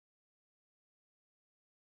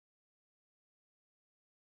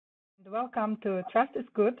Welcome to Trust is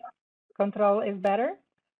Good, Control is Better,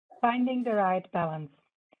 Finding the Right Balance.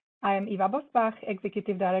 I am Eva Bosbach,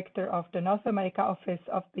 Executive Director of the North America Office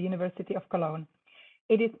of the University of Cologne.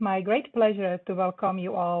 It is my great pleasure to welcome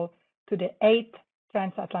you all to the 8th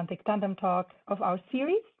Transatlantic Tandem Talk of our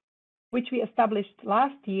series, which we established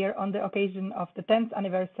last year on the occasion of the 10th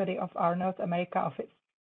anniversary of our North America office.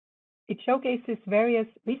 It showcases various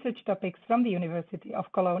research topics from the University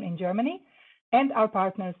of Cologne in Germany and our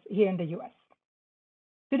partners here in the US.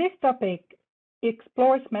 Today's topic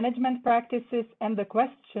explores management practices and the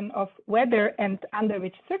question of whether and under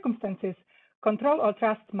which circumstances control or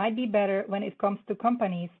trust might be better when it comes to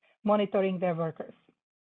companies monitoring their workers.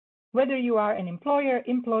 Whether you are an employer,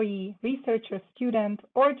 employee, researcher, student,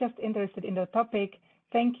 or just interested in the topic,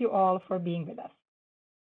 thank you all for being with us.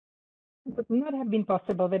 It would not have been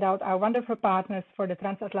possible without our wonderful partners for the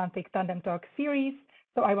Transatlantic Tandem Talk series.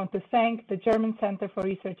 So I want to thank the German Center for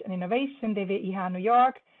Research and Innovation, DWIH New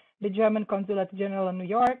York, the German Consulate General in New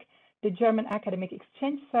York, the German Academic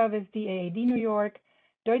Exchange Service, DAAD New York,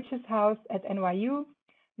 Deutsches Haus at NYU,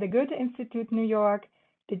 the Goethe Institute New York,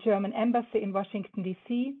 the German Embassy in Washington,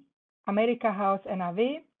 D.C., America House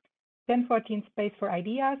NRW, 1014 Space for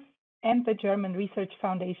Ideas, and the German Research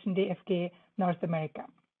Foundation, DFG, North America.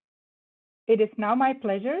 It is now my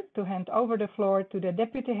pleasure to hand over the floor to the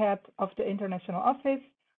Deputy Head of the International Office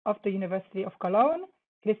of the University of Cologne,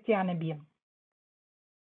 Christiane Bier.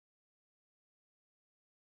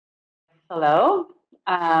 Hello,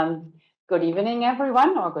 good evening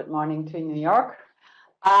everyone, or good morning to New York.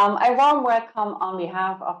 A warm welcome on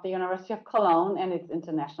behalf of the University of Cologne and its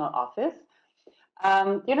international office.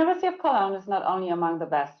 The University of Cologne is not only among the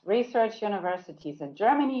best research universities in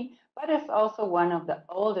Germany, but is also one of the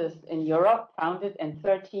oldest in Europe, founded in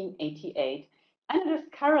 1388, and it is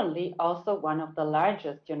currently also one of the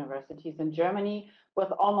largest universities in Germany, with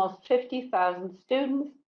almost 50,000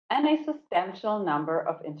 students and a substantial number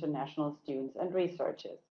of international students and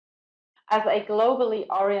researchers. As a globally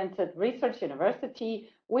oriented research university,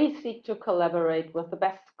 we seek to collaborate with the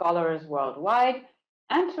best scholars worldwide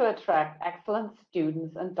and to attract excellent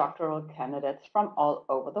students and doctoral candidates from all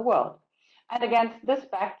over the world. And against this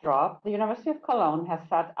backdrop, the University of Cologne has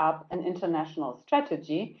set up an international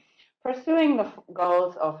strategy pursuing the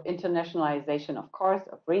goals of internationalization, of course,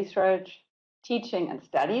 of research, teaching and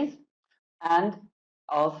studies, and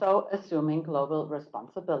also assuming global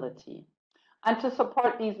responsibility. And to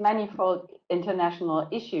support these manifold international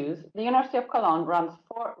issues, the University of Cologne runs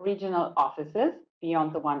 4 regional offices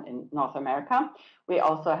beyond the one in North America. We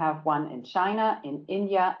also have one in China, in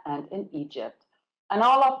India, and in Egypt. And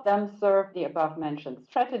all of them serve the above-mentioned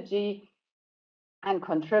strategy and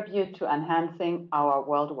contribute to enhancing our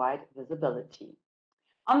worldwide visibility.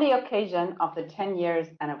 On the occasion of the 10 years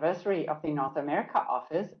anniversary of the North America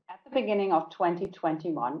office, at the beginning of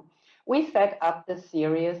 2021, we set up the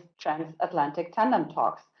series Transatlantic Tandem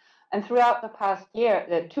Talks. And throughout the past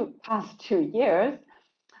two years,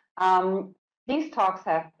 these talks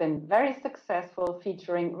have been very successful,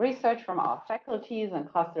 featuring research from our faculties and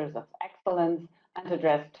clusters of excellence, and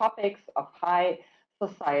address topics of high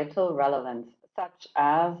societal relevance, such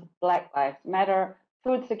as Black Lives Matter,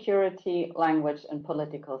 food security, language and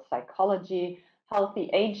political psychology, healthy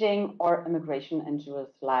aging, or immigration and Jewish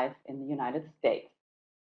life in the United States.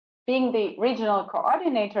 Being the regional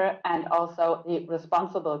coordinator and also the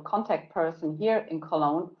responsible contact person here in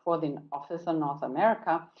Cologne for the Office in North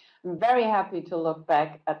America, I'm very happy to look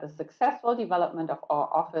back at the successful development of our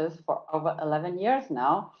office for over 11 years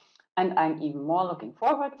now, and I'm even more looking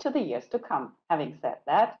forward to the years to come. Having said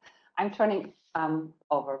that, I'm turning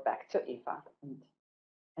over back to Eva, and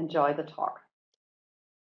enjoy the talk.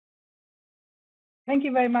 Thank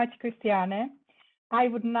you very much, Christiane. I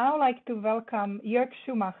would now like to welcome Jörg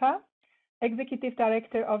Schumacher, Executive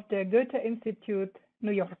Director of the Goethe Institute,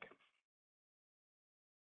 New York.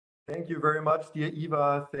 Thank you very much, dear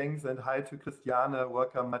Eva. Thanks, and hi to Christiane.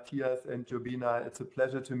 Welcome, Matthias and Jobina. It's a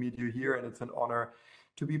pleasure to meet you here, and it's an honor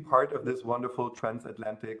to be part of this wonderful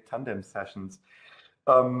transatlantic tandem sessions.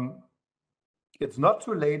 It's not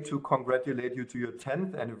too late to congratulate you to your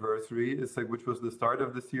 10th anniversary, which was the start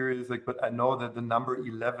of the series, but I know that the number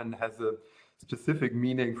 11 has a specific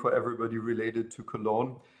meaning for everybody related to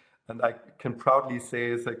Cologne. And I can proudly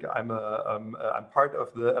say I'm part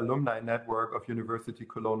of the alumni network of University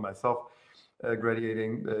Cologne myself,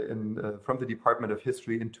 graduating from the Department of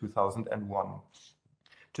History in 2001.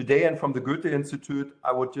 Today, and from the Goethe Institute,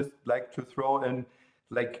 I would just like to throw in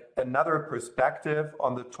another perspective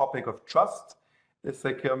on the topic of trust. It's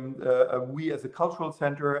we as a cultural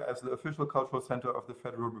center, as the official cultural center of the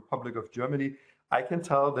Federal Republic of Germany, I can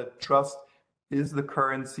tell that trust is the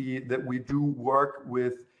currency that we do work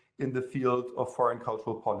with in the field of foreign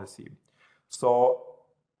cultural policy. So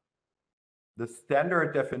the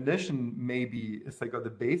standard definition maybe is like the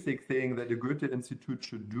basic thing that the Goethe Institute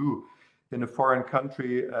should do in a foreign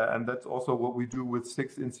country, and that's also what we do with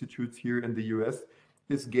 6 institutes here in the US,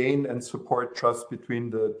 is gain and support trust between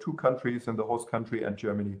the 2 countries and the host country and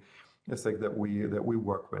Germany. It's like that we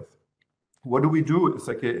work with. What do we do? It's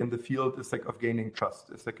like in the field, it's like of gaining trust.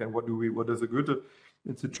 It's like, and what does the Goethe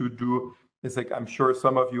Institute do? It's like, I'm sure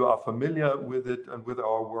some of you are familiar with it and with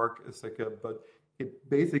our work. It's like, but it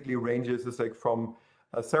basically ranges. It's like from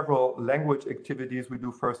several language activities. We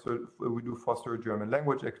do foster German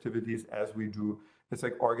language activities as we do. It's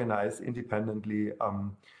like organized independently.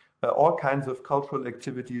 All kinds of cultural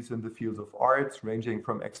activities in the fields of arts, ranging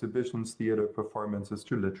from exhibitions, theater performances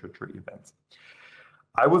to literature events.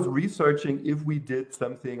 I was researching if we did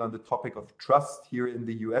something on the topic of trust here in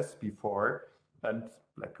the US before, and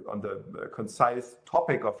like on the concise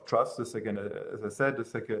topic of trust, is again, as I said,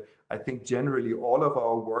 it's like I think generally all of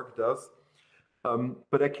our work does.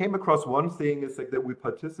 But I came across one thing is like that we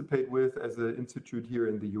participate with as an institute here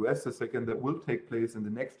in the US, is like, and that will take place in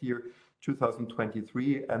the next year,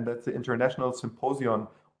 2023, and that's the International Symposium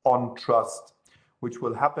on Trust, which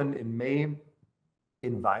will happen in May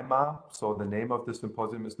in Weimar. So the name of the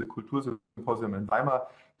symposium is the Kultursymposium in Weimar.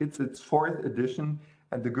 It's its 4th edition,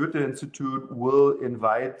 and the Goethe Institute will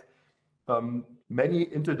invite many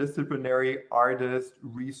interdisciplinary artists,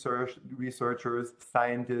 researchers,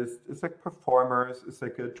 scientists, it's like performers, it's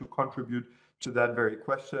like to contribute to that very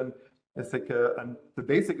question. It's like and the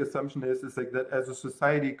basic assumption is like that as a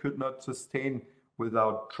society could not sustain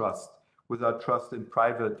without trust in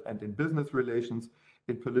private and in business relations,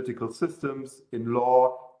 in political systems, in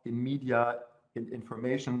law, in media, in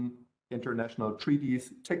information, international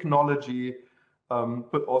treaties, technology,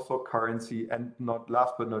 but also currency, and not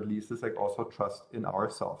last but not least, is like also trust in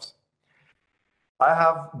ourselves. I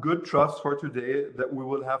have good trust for today that we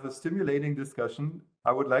will have a stimulating discussion.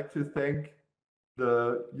 I would like to thank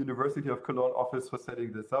the University of Cologne office for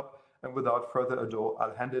setting this up, and without further ado,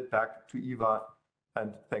 I'll hand it back to Eva,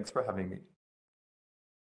 and thanks for having me.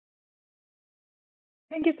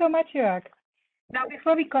 Thank you so much, Jörg. Now,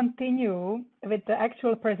 before we continue with the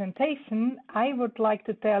actual presentation, I would like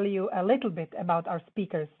to tell you a little bit about our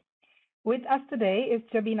speakers. With us today is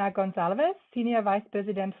Jobina Gonsalves, Senior Vice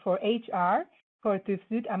President for HR for TÜV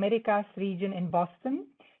SÜD Americas Region in Boston.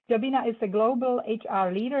 Jobina is a global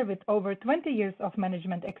HR leader with over 20 years of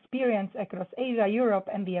management experience across Asia, Europe,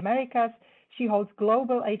 and the Americas. She holds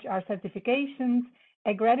global HR certifications,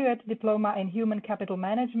 a graduate diploma in human capital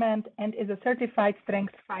management, and is a certified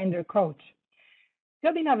strengths finder coach.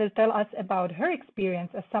 Jobina will tell us about her experience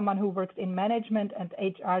as someone who works in management and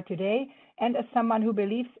HR today, and as someone who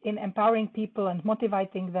believes in empowering people and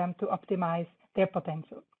motivating them to optimize their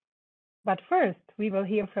potential. But first, we will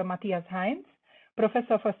hear from Matthias Heinz,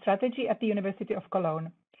 Professor for Strategy at the University of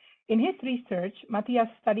Cologne. In his research, Matthias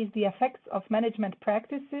studies the effects of management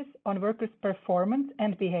practices on workers' performance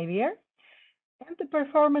and behavior, and the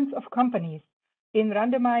performance of companies in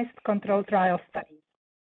randomized controlled trial studies.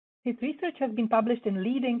 His research has been published in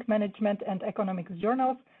leading management and economics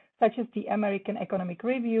journals, such as the American Economic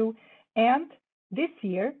Review, and this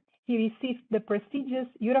year, he received the prestigious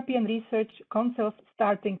European Research Council's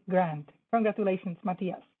Starting Grant. Congratulations,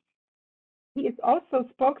 Matthias. He is also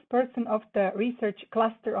spokesperson of the Research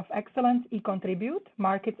Cluster of Excellence eContribute,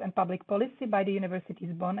 Markets and Public Policy by the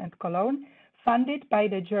Universities Bonn and Cologne, funded by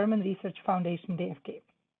the German Research Foundation DFK.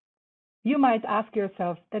 You might ask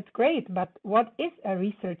yourself, that's great, but what is a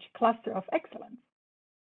research cluster of excellence?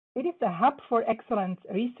 It is a hub for excellent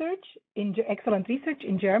research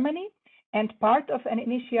in Germany and part of an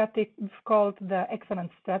initiative called the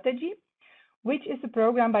Excellence Strategy, which is a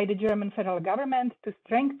program by the German federal government to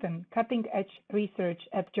strengthen cutting-edge research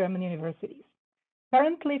at German universities.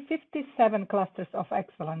 Currently, 57 clusters of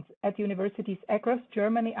excellence at universities across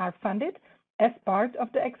Germany are funded as part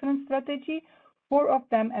of the Excellence Strategy, 4 of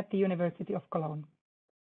them at the University of Cologne.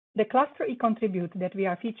 The cluster eContribute that we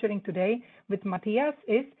are featuring today with Matthias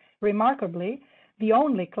is, remarkably, the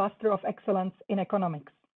only cluster of excellence in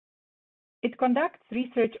economics. It conducts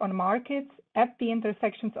research on markets at the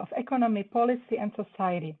intersections of economy, policy, and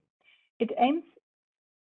society. It aims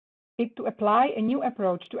to apply a new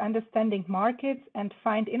approach to understanding markets and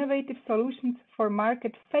find innovative solutions for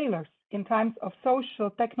market failures in times of social,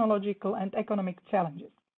 technological, and economic challenges.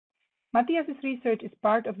 Matthias's research is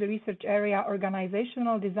part of the research area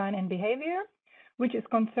Organizational Design and Behavior, which is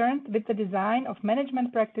concerned with the design of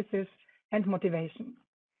management practices and motivation.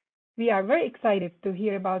 We are very excited to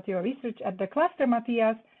hear about your research at the cluster,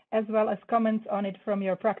 Matthias, as well as comments on it from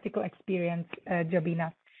your practical experience,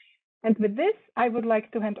 Jobina. And with this, I would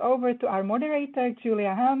like to hand over to our moderator,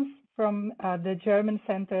 Julia Helms, from the German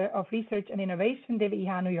Center of Research and Innovation,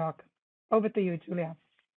 DWIH New York. Over to you, Julia.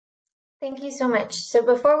 Thank you so much. So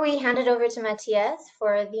before we hand it over to Matthias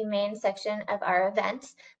for the main section of our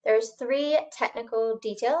event, there's 3 technical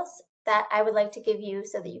details that I would like to give you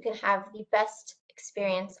so that you can have the best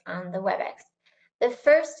experience on the WebEx. The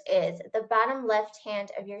first is the bottom left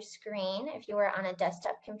hand of your screen. If you are on a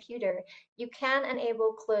desktop computer, you can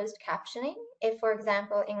enable closed captioning if, for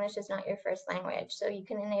example, English is not your first language. So you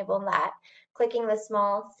can enable that, clicking the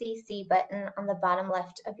small CC button on the bottom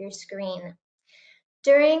left of your screen.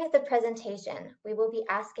 During the presentation, we will be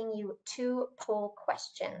asking you 2 poll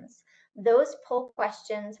questions. Those poll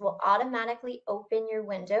questions will automatically open your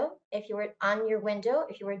window if you were on your window,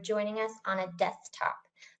 if you were joining us on a desktop.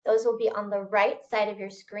 Those will be on the right side of your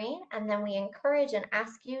screen, and then we encourage and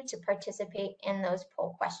ask you to participate in those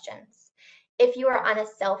poll questions. If you are on a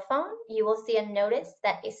cell phone, you will see a notice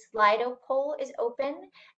that a Slido poll is open,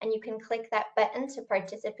 and you can click that button to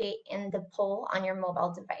participate in the poll on your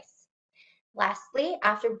mobile device. Lastly,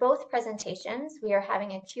 after both presentations, we are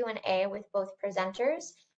having a Q&A with both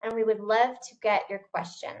presenters, and we would love to get your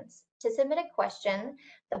questions. To submit a question,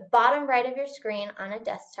 the bottom right of your screen on a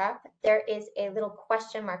desktop, there is a little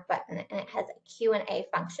question mark button, and it has a Q&A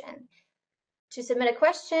function. To submit a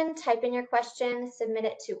question, type in your question, submit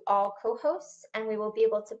it to all co-hosts, and we will be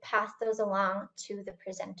able to pass those along to the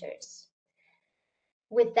presenters.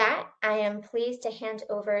 With that, I am pleased to hand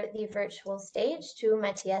over the virtual stage to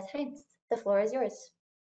Matthias Heinz. The floor is yours.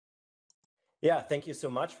 Yeah, thank you so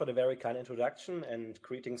much for the very kind introduction and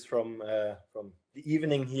greetings from the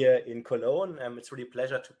evening here in Cologne. It's really a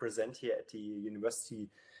pleasure to present here at the University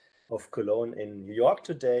of Cologne in New York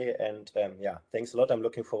today. And yeah, thanks a lot. I'm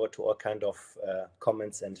looking forward to all kind of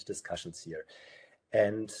comments and discussions here.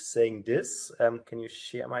 And saying this, can you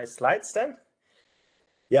share my slides then?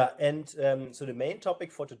 Yeah, and so the main topic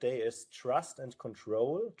for today is trust and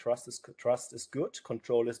control. Trust is good,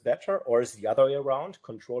 control is better, or is the other way around?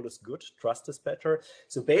 Control is good, trust is better.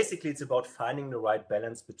 So basically, it's about finding the right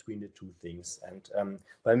balance between the 2 things. And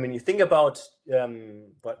when you think about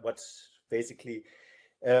what basically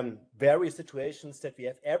various situations that we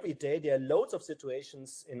have every day, there are loads of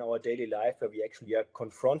situations in our daily life where we actually are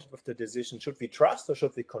confronted with the decision, should we trust or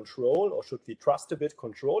should we control, or should we trust a bit,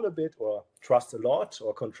 control a bit, or trust a lot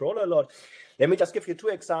or control a lot? Let me just give you 2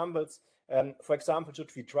 examples. For example,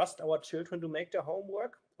 should we trust our children to make their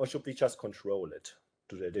homework, or should we just control it?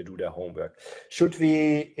 They do their homework? Should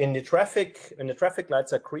we, in the traffic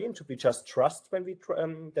lights are green, should we just trust when we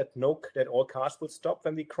that all cars will stop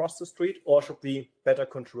when we cross the street, or should we better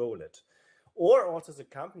control it? Or also as a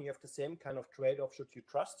company, you have the same kind of trade-off. Should you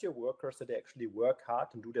trust your workers that they actually work hard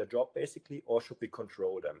and do their job basically, or should we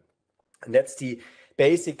control them? And that's the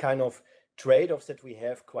basic kind of trade-offs that we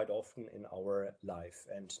have quite often in our life.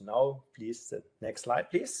 And now, please, the next slide,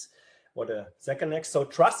 please. What a second next. So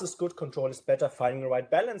trust is good, control is better, finding the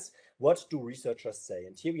right balance. What do researchers say?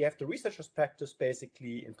 And here we have the researchers' practice,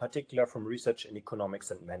 basically, in particular from research in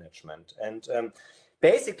economics and management. And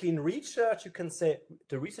basically in research, you can say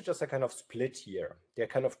the researchers are kind of split here. They're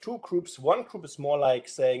kind of 2 groups. One group is more like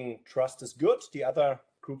saying trust is good. The other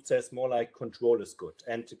group says more like control is good.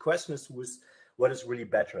 And the question is what is really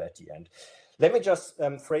better at the end. Let me just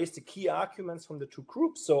phrase the key arguments from the 2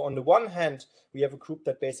 groups. So on the one hand, we have a group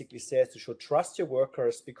that basically says you should trust your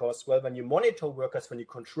workers because, well, when you monitor workers, when you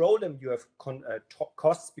control them, you have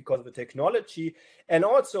costs because of the technology. And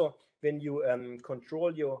also when you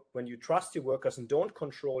when you trust your workers and don't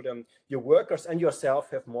control them, your workers and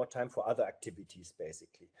yourself have more time for other activities,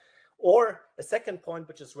 basically. Or a second point,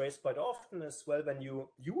 which is raised quite often as well, when you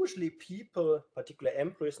usually people, particularly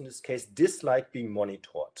employees in this case, dislike being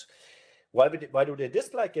monitored. Why do they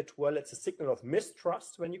dislike it? Well, it's a signal of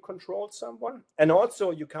mistrust when you control someone. And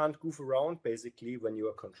also you can't goof around basically when you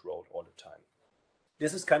are controlled all the time.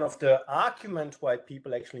 This is kind of the argument why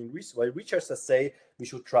people actually, why researchers say we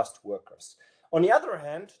should trust workers. On the other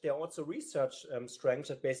hand, there are also research strengths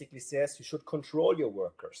that basically says you should control your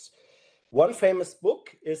workers. One famous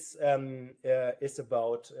book is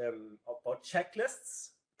about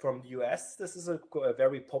checklists from the US. This is a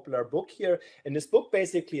very popular book here. And this book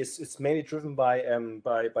basically is mainly driven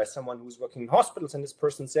by someone who's working in hospitals. And this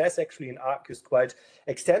person says actually and argues quite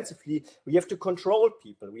extensively, we have to control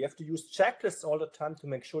people. We have to use checklists all the time to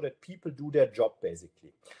make sure that people do their job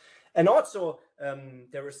basically. And also,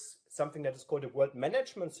 there is something that is called the World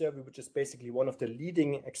Management Survey, which is basically one of the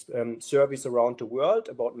leading surveys around the world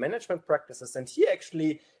about management practices. And here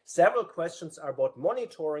actually several questions are about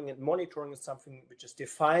monitoring, and monitoring is something which is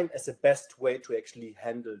defined as the best way to actually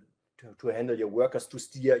handle your workers, to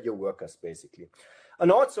steer your workers basically. And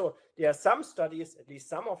also there are some studies, at least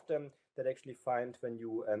some of them, that actually find when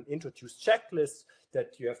you introduce checklists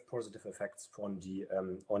that you have positive effects on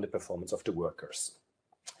the performance of the workers.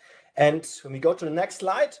 And when we go to the next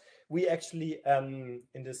slide, we actually,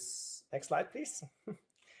 in this next slide, please.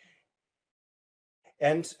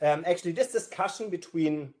 And actually this discussion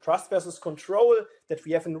between trust versus control that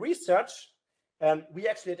we have in research, we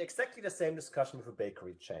actually had exactly the same discussion with a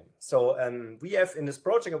bakery chain. So we have in this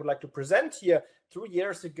project I would like to present here, 2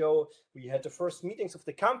 years ago, we had the first meetings of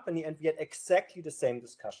the company and we had exactly the same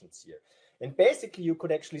discussions here. And basically you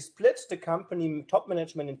could actually split the company top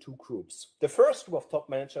management in 2 groups. The first group of top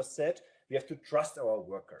managers said, we have to trust our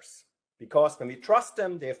workers because when we trust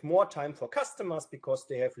them, they have more time for customers because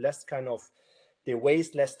they have less they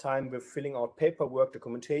waste less time with filling out paperwork,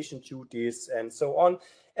 documentation duties, and so on.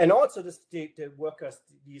 And also the workers,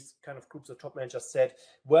 these kind of groups of top managers said,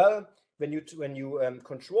 well, when you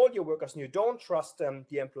control your workers and you don't trust them,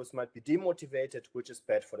 the employees might be demotivated, which is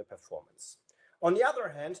bad for the performance. On the other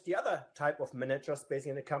hand, the other type of managers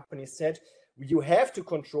basically in the company said, you have to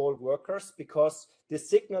control workers because this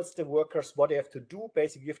signals the workers what they have to do,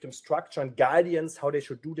 basically give them structure and guidance, how they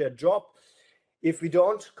should do their job. If we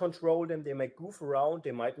don't control them, they might goof around,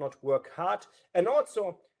 they might not work hard. And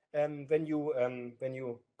also, when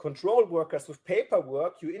you control workers with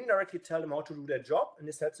paperwork, you indirectly tell them how to do their job, and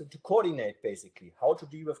this helps them to coordinate basically how to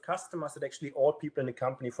deal with customers, that actually all people in the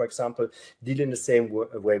company, for example, deal in the same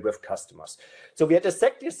way with customers. So we had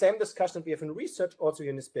exactly the same discussion we have in research also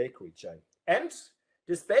in this bakery chain. And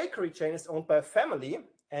this bakery chain is owned by a family,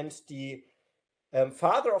 and the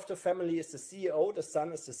father of the family is the CEO, the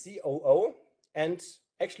son is the COO, and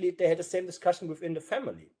actually they had the same discussion within the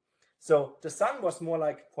family. So the son was more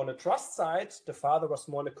like on the trust side, the father was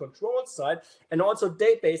more on the control side, and also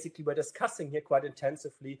they basically were discussing here quite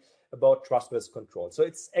intensively about trust versus control. So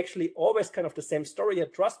it's actually always kind of the same story here,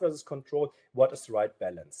 trust versus control, what is the right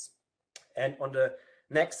balance? And on the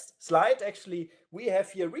next slide, actually, we have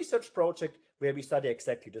here a research project where we study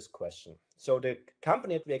exactly this question. So the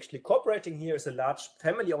company that we're actually cooperating here is a large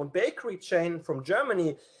family-owned bakery chain from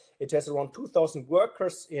Germany. It has around 2,000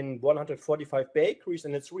 workers in 145 bakeries,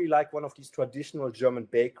 and it's really like one of these traditional German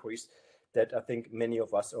bakeries that I think many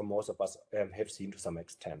of us or most of us have seen to some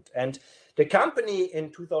extent. And the company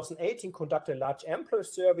in 2018 conducted a large employee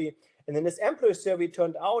survey, and in this employee survey it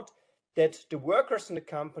turned out that the workers in the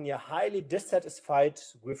company are highly dissatisfied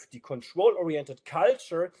with the control-oriented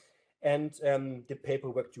culture and the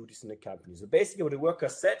paperwork duties in the company. So basically what the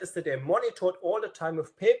workers said is that they're monitored all the time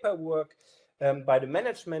with paperwork by the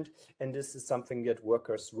management, and this is something that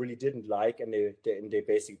workers really didn't like, and they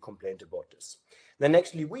basically complained about this. Then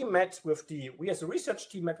actually we as a research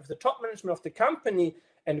team met with the top management of the company,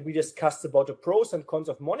 and we discussed about the pros and cons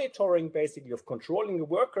of monitoring, basically of controlling the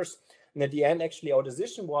workers. And at the end, actually, our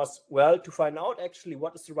decision was, well, to find out actually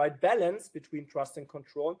what is the right balance between trust and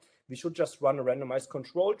control, we should just run a randomized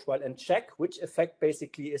control trial and check which effect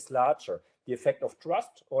basically is larger, the effect of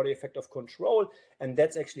trust or the effect of control. And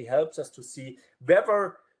that actually helps us to see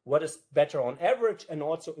whether what is better on average, and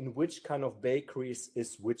also in which kind of bakeries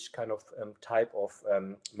is which kind of type of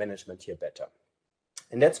management here better.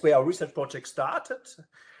 And that's where our research project started.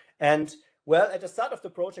 And well, at the start of the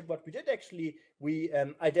project, what we did actually, we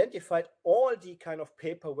identified all the kind of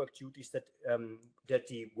paperwork duties that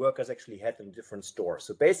the workers actually had in different stores.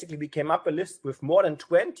 So basically, we came up a list with more than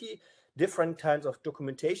 20 different kinds of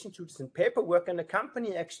documentation duties and paperwork in the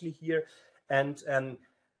company actually here. And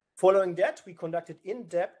following that, we conducted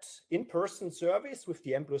in-depth, in-person surveys with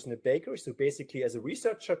the employees in the bakery. So basically, as a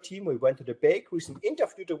researcher team, we went to the bakeries and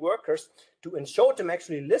interviewed the workers and showed them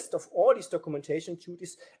actually a list of all these documentation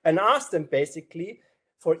duties and asked them basically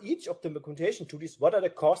for each of the documentation duties, what are the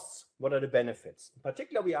costs, what are the benefits? In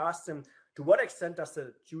particular, we asked them to what extent does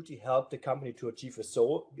the duty help the company to achieve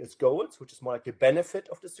its goals, which is more like the benefit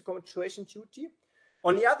of this documentation duty.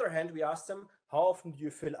 On the other hand, we asked them, how often do you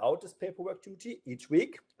fill out this paperwork duty each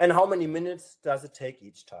week? And how many minutes does it take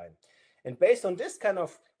each time? And based on this kind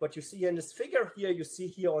of, what you see here in this figure here, you see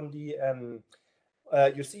here on the,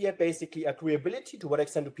 you see here basically agreeability, to what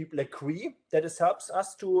extent do people agree that this helps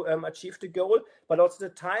us to achieve the goal, but also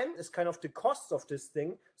the time is kind of the cost of this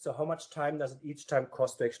thing. So how much time does it each time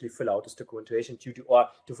cost to actually fill out this documentation duty or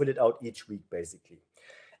to fill it out each week basically?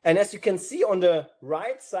 And as you can see on the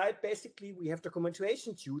right side, basically, we have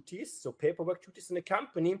documentation duties, so paperwork duties in the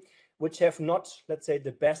company, which have not, let's say,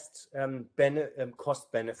 the best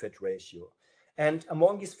cost-benefit ratio. And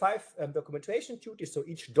among these 5 documentation duties, so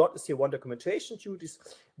each dot is here 1 documentation duties,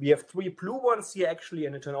 we have 3 blue ones here actually,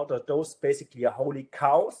 and it turned out that those basically are holy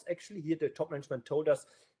cows. Actually, here the top management told us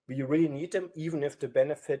we really need them, even if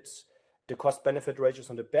the cost-benefit ratio is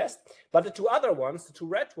not the best. But the 2 other ones, the 2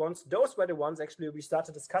 red ones, those were the ones actually we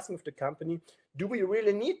started discussing with the company. Do we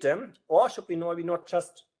really need them, or should we not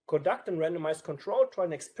just conduct a randomized control trial,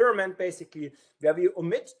 an experiment basically, where we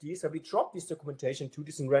omit these, where we drop these documentation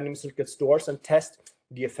duties in random selected stores and test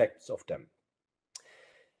the effects of them.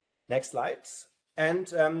 Next slide.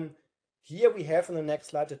 And here we have on the next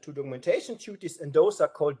slide the 2 documentation duties, and those are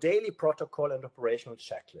called daily protocol and operational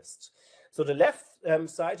checklists. So the left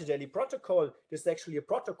side, the daily protocol, this is actually a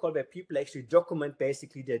protocol where people actually document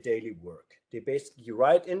basically their daily work. They basically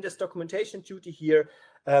write in this documentation duty here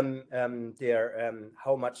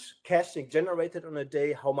how much cash they generated on a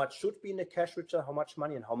day, how much should be in the cash register, how much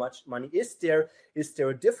money, and how much money is there. Is there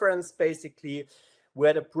a difference basically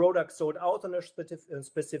where the product sold out on a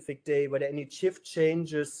specific day, were there any shift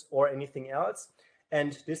changes or anything else?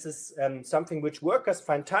 And this is something which workers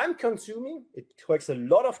find time consuming. It takes a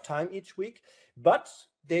lot of time each week, but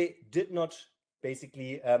they did not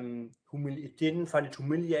basically, didn't find it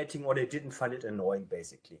humiliating, or they didn't find it annoying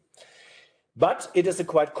basically. But it is a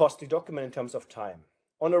quite costly document in terms of time.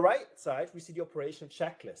 On the right side, we see the operational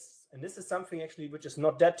checklists. And this is something actually which is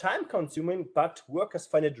not that time consuming, but workers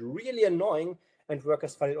find it really annoying, and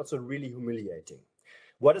workers find it also really humiliating.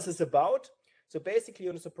 What is this about? So basically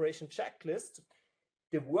on this operation checklist,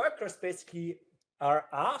 the workers basically are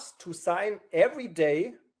asked to sign every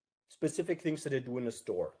day specific things that they do in a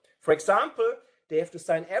store. For example, they have to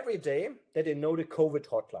sign every day that they know the COVID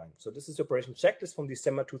hotline. So this is the operation checklist from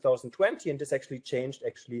December 2020, and this actually changed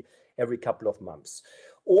every couple of months.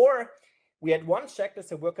 Or we had one checklist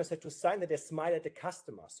that workers had to sign that they smile at the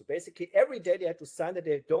customers. So basically every day they had to sign that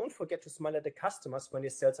they don't forget to smile at the customers when they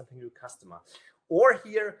sell something to the customer. Or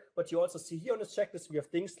here, what you also see here on the checklist, we have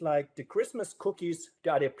things like the Christmas cookies.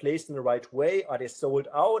 Are they placed in the right way? Are they sold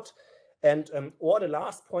out? And or the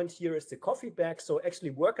last point here is the coffee bag. So actually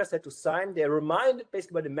workers had to sign. They're reminded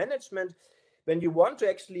basically by the management, when you want to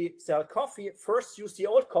actually sell coffee, first use the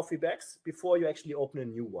old coffee bags before you actually open a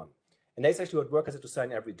new one. And that's actually what workers have to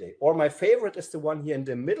sign every day. Or my favorite is the one here in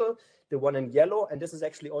the middle, the one in yellow. And this is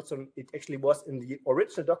actually also, it actually was in the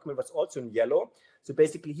original document, was also in yellow. So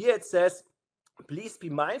basically here it says, please be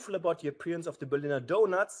mindful about the appearance of the Berliner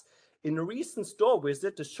donuts. In a recent store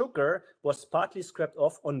visit, the sugar was partly scraped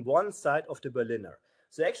off on one side of the Berliner.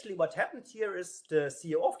 So actually what happened here is the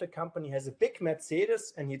CEO of the company has a big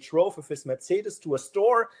Mercedes, and he drove with his Mercedes to a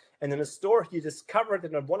store, and in the store he discovered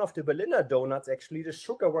that on one of the Berliner donuts actually the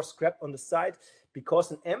sugar was scraped on the side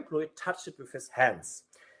because an employee touched it with his hands.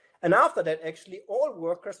 And after that, actually, all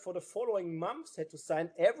workers for the following months had to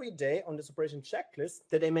sign every day on this operation checklist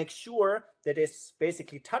that they make sure that they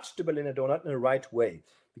basically touch the Berliner donut in the right way,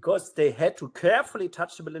 because they had to carefully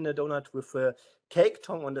touch the Berliner donut with a cake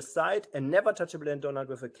tongue on the side and never touch a Berliner donut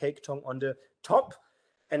with a cake tongue on the top.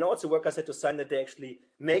 And also workers had to sign that they actually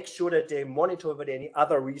make sure that they monitor whether there are any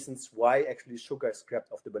other reasons why actually sugar is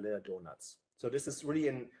scraped off the Berliner donuts. So this is really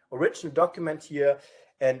an original document here.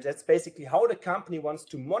 And that's basically how the company wants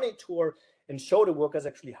to monitor and show the workers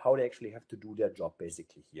actually how they actually have to do their job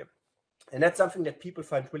basically here. And that's something that people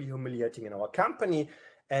find really humiliating in our company,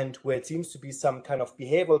 and where it seems to be some kind of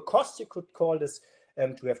behavioral cost, you could call this,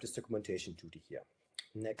 to have this documentation duty here.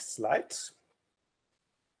 Next slide.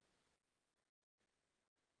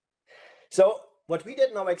 So what we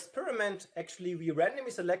did in our experiment, actually, we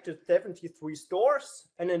randomly selected 73 stores,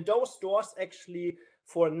 and in those stores, actually,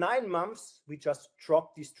 for 9 months, we just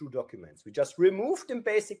dropped these 2 documents. We just removed them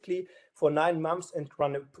basically for 9 months and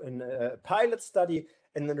run a pilot study.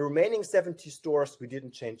 And in the remaining 70 stores, we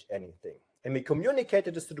didn't change anything. And we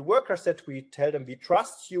communicated this to the workers, that we tell them we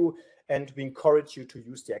trust you and we encourage you to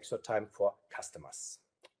use the extra time for customers.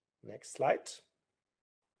 Next slide.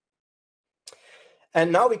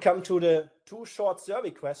 And now we come to the 2 short survey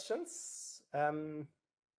questions.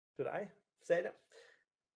 Should I say that?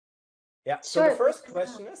 Yeah, sure. So the first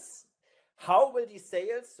question is, how will the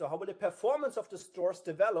sales, or how will the performance of the stores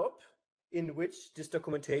develop in which these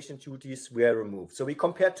documentation duties were removed? So we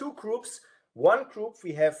compare 2 groups. One group,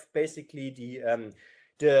 we have basically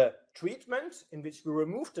the treatment in which we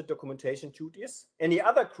removed the documentation duties, and the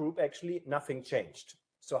other group, actually, nothing changed.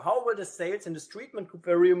 So how will the sales in this treatment group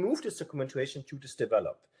where we remove this documentation duties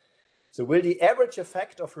develop? So will the average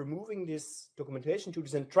effect of removing these documentation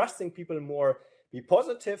duties and trusting people more be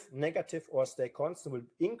positive, negative, or stay constant, will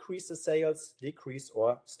increase the sales, decrease,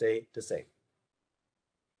 or stay the same.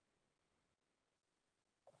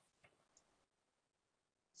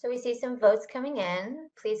 So we see some votes coming in.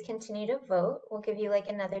 Please continue to vote. We'll give you like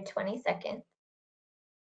another 20 seconds.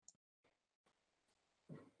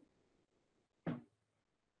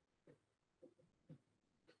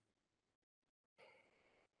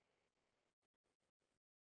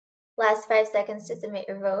 Last 5 seconds to submit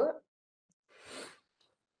your vote.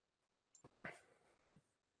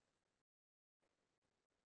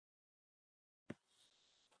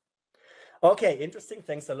 Okay, interesting.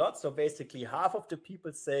 Thanks a lot. So basically, half of the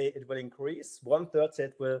people say it will increase, 1/3 say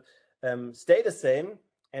it will stay the same,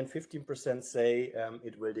 and 15% say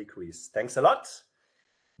it will decrease. Thanks a lot.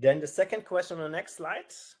 Then the second question on the next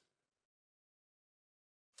slide.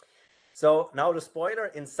 So now the spoiler,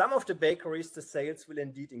 in some of the bakeries, the sales will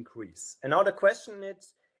indeed increase. And now the question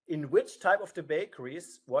is, in which type of the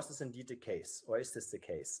bakeries was this indeed the case, or is this the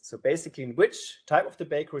case? So basically, in which type of the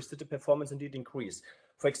bakeries did the performance indeed increase?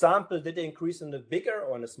 For example, did it increase in the bigger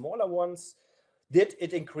or in the smaller ones? Did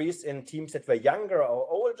it increase in teams that were younger or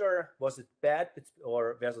older? Was it bad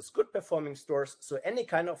or versus good performing stores? So any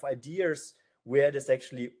kind of ideas where this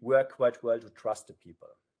actually worked quite well to trust the people.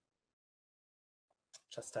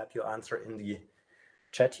 Just type your answer in the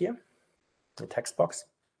chat here, the text box.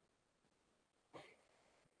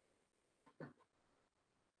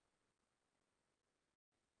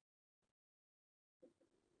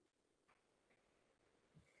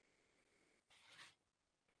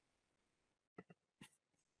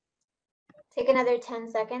 Take another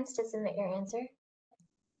 10 seconds to submit your answer.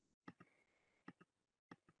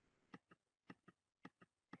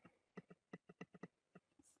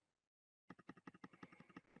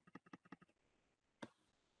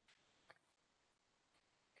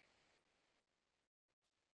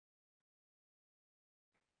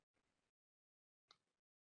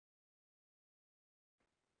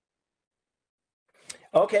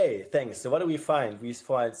 Okay, thanks. So what do we find? We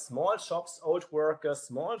find small shops, old workers,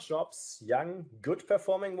 small shops, young, good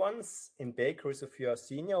performing ones. In bakeries, if you're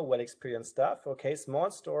senior, well-experienced staff. Okay,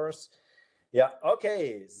 small stores. Yeah,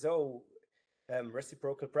 okay. So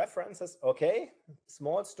reciprocal preferences. Okay,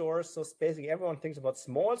 small stores. So basically everyone thinks about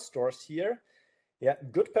small stores here. Yeah,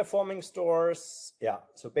 good performing stores. Yeah,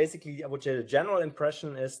 so basically I would say the general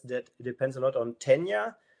impression is that it depends a lot on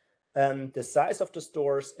tenure, the size of the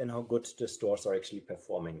stores, and how good the stores are actually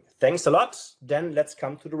performing. Thanks a lot. Then let's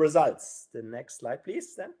come to the results. The next slide,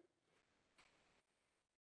 please, then.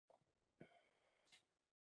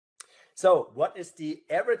 So what is the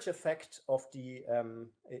average effect of the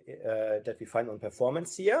that we find on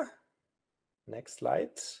performance here? Next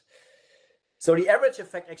slide. So the average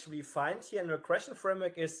effect actually we find here in the regression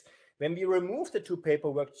framework is when we remove the 2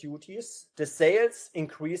 paperwork duties, the sales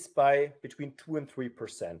increase by between 2 and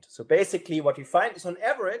 3%. So basically what we find is on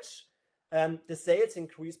average, the sales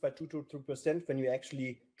increase by 2 to 3% when you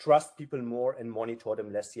actually trust people more and monitor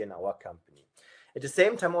them less here in our company. At the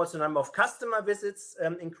same time, also the number of customer visits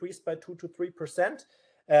increased by 2 to 3%.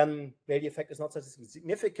 Where the effect is not so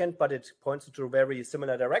significant, but it points to a very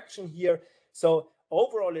similar direction here. So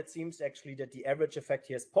overall, it seems actually that the average effect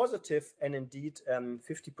here is positive, and indeed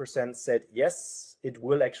 50% said yes, it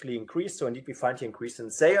will actually increase. So indeed we find the increase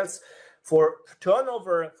in sales. For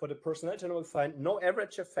turnover, for the personnel turnover, we find no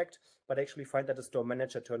average effect, but actually find that the store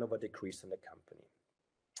manager turnover decreased in the company.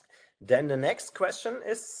 Then the next question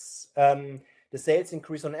is the sales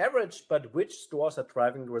increase on average, but which stores are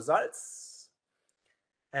driving the results?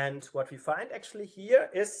 And what we find actually here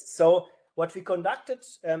is, so what we conducted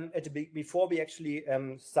before we actually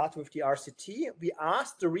started with the RCT, we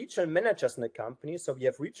asked the regional managers in the company. So we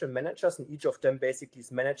have regional managers, and each of them basically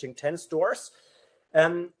is managing 10 stores.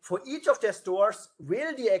 For each of their stores,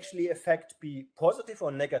 will the actually effect be positive or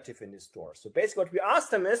negative in the store? So basically what we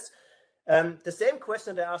asked them is, the same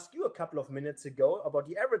question that I asked you a couple of minutes ago about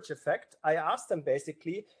the average effect. I asked them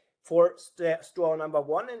basically for store number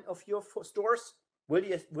 1 of your stores, will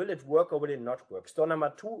it work or will it not work? Store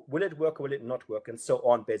number 2, will it work or will it not work? And so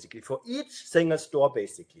on, basically, for each single store,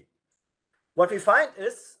 basically. What we find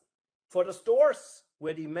is, for the stores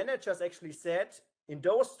where the managers actually said, in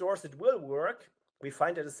those stores it will work, we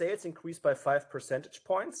find that the sales increased by 5 percentage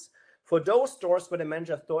points. For those stores where the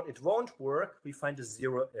manager thought it won't work, we find a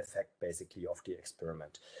 0 effect, basically, of the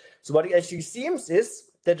experiment. So what it actually seems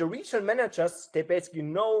is that the regional managers, they basically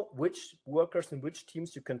know which workers and which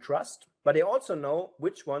teams you can trust, but they also know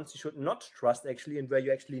which ones you should not trust, actually, and where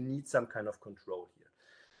you actually need some kind of control here.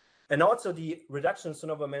 And also the reduction in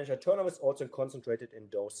turnover manager turnover is also concentrated in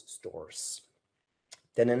those stores.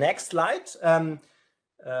 Then the next slide.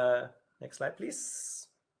 Next slide, please.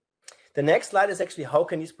 The next slide is actually how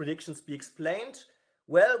can these predictions be explained?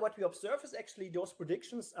 Well, what we observe is actually those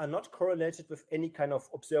predictions are not correlated with any kind of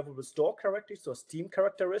observable store characteristics or steam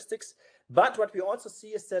characteristics. But what we also see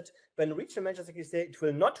is that when regional managers actually say it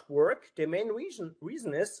will not work, the main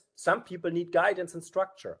reason is some people need guidance and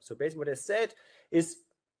structure. So basically what I said is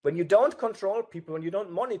when you don't control people, when you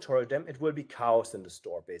don't monitor them, it will be chaos in the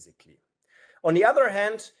store, basically. On the other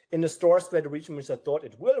hand, in the stores where the regional manager thought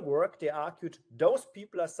it will work, they argued those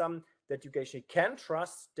people are some that you actually can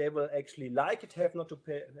trust. They will actually like it, have not to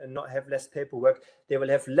pay, not have less paperwork. They will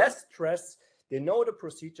have less stress. They know the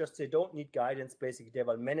procedures. They don't need guidance. Basically, they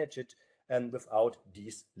will manage it without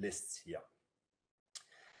these lists here.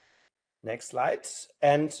 Next slide.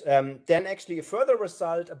 And then actually a further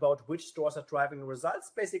result about which stores are driving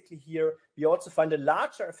results. Basically here, we also find a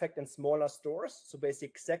larger effect in smaller stores. So basically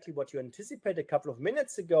exactly what you anticipated a couple of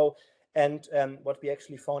minutes ago. And what we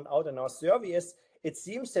actually found out in our survey is it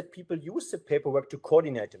seems that people use the paperwork to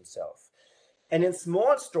coordinate themselves. And in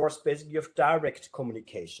small stores, basically, you have direct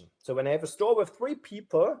communication. So when I have a store with 3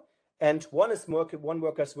 people, and one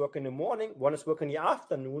worker is working in the morning, one is working in the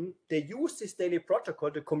afternoon, they use this daily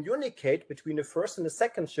protocol to communicate between the first and the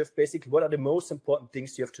second shift, basically, what are the most important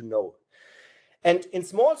things you have to know. And in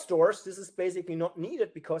small stores, this is basically not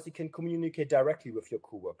needed because you can communicate directly with your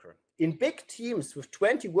coworker. In big teams with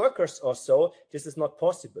 20 workers or so, this is not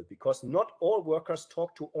possible because not all workers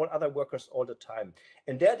talk to all other workers all the time.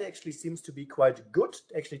 And that actually seems to be quite good,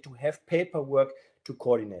 actually, to have paperwork to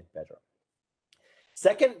coordinate better.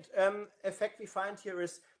 Second effect we find here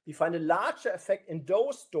is we find a larger effect in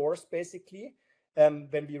those stores, basically,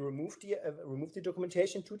 when we remove the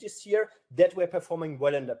documentation to this year, that were performing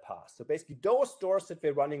well in the past. So basically those stores that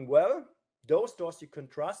were running well, those stores you can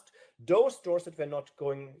trust, those stores that were not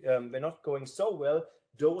going so well,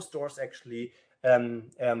 those stores actually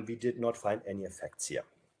we did not find any effects here.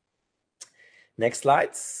 Next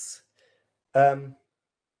slides.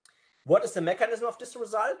 What is the mechanism of this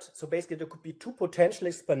result? So basically there could be 2 potential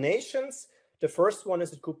explanations. The first one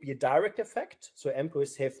is it could be a direct effect. So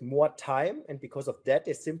employees have more time, and because of that,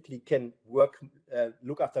 they simply can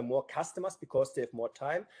look after more customers because they have more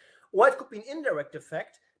time. Or it could be an indirect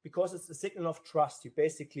effect because it's a signal of trust. You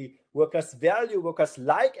basically, workers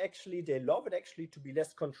like actually, they love it actually to be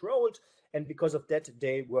less controlled. And because of that,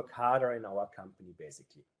 they work harder in our company,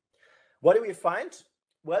 basically. What do we find?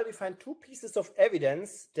 Well, we find 2 pieces of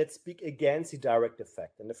evidence that speak against the direct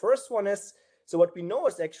effect. And the first one is, so what we know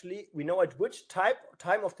is actually, we know at which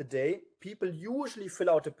time of the day people usually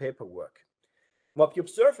fill out the paperwork. What we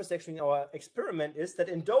observe is actually in our experiment is that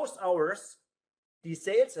in those hours, the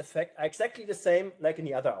sales effect are exactly the same like in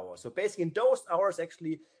the other hours. So basically in those hours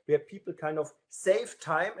actually where people kind of save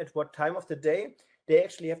time at what time of the day, they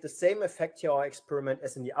actually have the same effect here in our experiment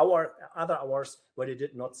as in the other hours where they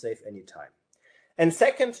did not save any time. And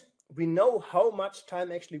second, we know how much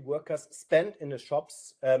time actually workers spend in the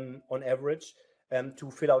shops on average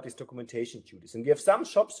to fill out these documentation duties. And we have some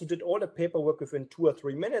shops who did all the paperwork within 2 or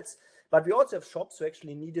 3 minutes, but we also have shops who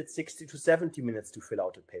actually needed 60 to 70 minutes to fill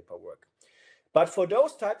out the paperwork. But for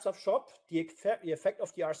those types of shop, the effect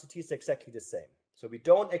of the RCT is exactly the same. So we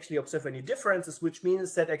don't actually observe any differences, which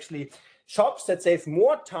means that actually shops that save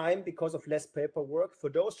more time because of less paperwork, for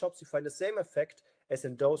those shops you find the same effect as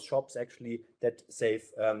in those shops actually that save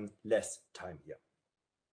less time here.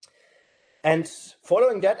 And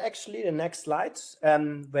following that, actually, the next slide,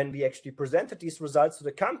 when we actually presented these results to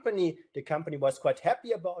the company was quite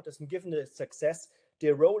happy about this, and given the success,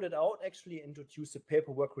 they rolled it out, actually introduced a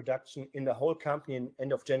paperwork reduction in the whole company in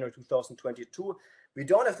end of January 2022. We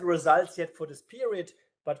don't have the results yet for this period,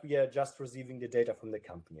 but we are just receiving the data from the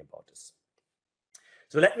company about this.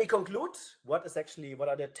 So let me conclude. What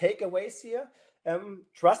are the takeaways here?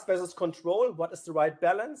 Trust versus control. What is the right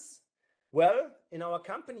balance? Well, in our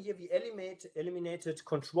company here, we eliminated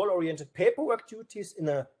control-oriented paperwork duties in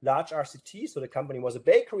a large RCT. So the company was a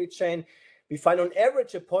bakery chain. We find on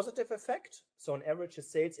average a positive effect. So on average, the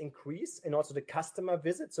sales increase and also the customer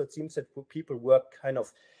visits. So it seems that people work kind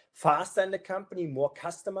of faster in the company. More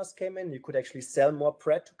customers came in. You could actually sell more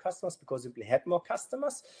bread to customers because we had more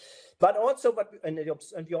customers. But also, and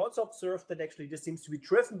we also observed that actually this seems to be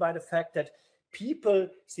driven by the fact that people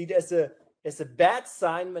see it as a bad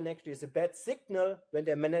sign when actually it's a bad signal when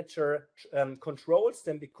their manager controls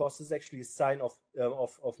them, because it's actually a sign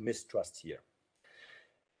of mistrust here.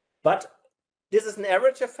 But this is an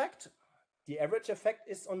average effect. The average effect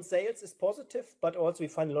is on sales is positive, but also we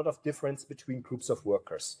find a lot of difference between groups of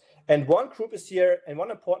workers. And one group is here, and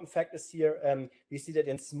one important fact is here, we see that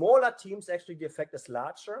in smaller teams, actually the effect is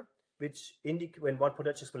larger. which indicate when one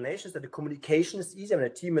potential explanation is that the communication is easier. When a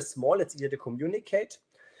team is small, it's easier to communicate.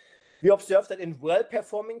 We observe that in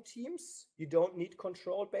well-performing teams, you don't need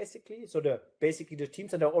control, basically. So basically the teams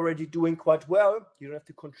that are already doing quite well, you don't have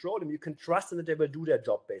to control them. You can trust them that they will do their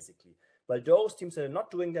job, basically. While those teams that are not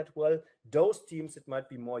doing that well, those teams, it might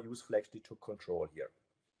be more useful actually to control here.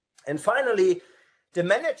 And finally, the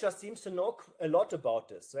manager seems to know a lot about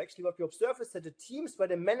this. So actually what we observe is that the teams where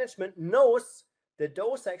the management knows that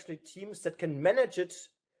those are actually teams that can manage it,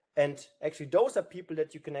 and actually those are people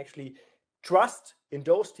that you can actually trust. In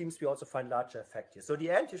those teams, we also find larger effect here. So at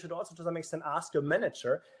the end, you should also to some extent ask your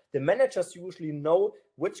manager. The managers usually know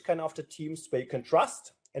which kind of the teams where you can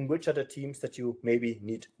trust and which are the teams that you maybe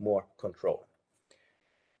need more control.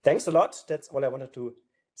 Thanks a lot. That's all I wanted to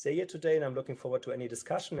say here today, and I'm looking forward to any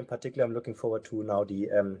discussion. In particular, I'm looking forward to now the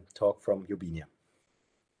talk from Jobina.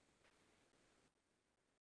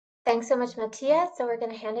 Thanks so much, Matthias. So we're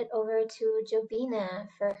going to hand it over to Jobina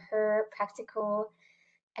for her practical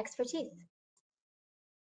expertise.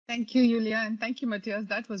 Thank you, Julia, and thank you, Matthias.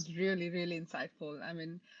 That was really, really insightful. I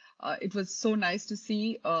mean, it was so nice to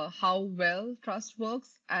see how well trust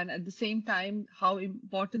works, and at the same time, how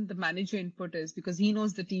important the manager input is, because he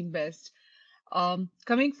knows the team best.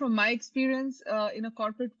 Coming from my experience in a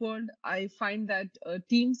corporate world, I find that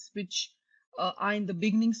teams which are in the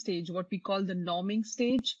beginning stage, what we call the norming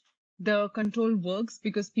stage, the control works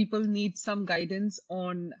because people need some guidance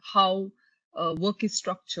on how work is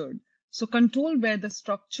structured. So control where the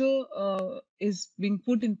structure is being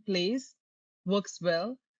put in place works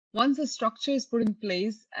well. Once the structure is put in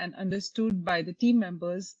place and understood by the team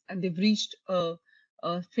members and they've reached a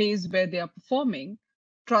phase where they are performing,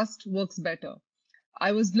 trust works better.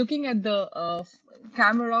 I was looking at the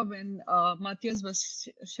camera when Matthias was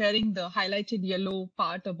sharing the highlighted yellow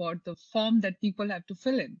part about the form that people have to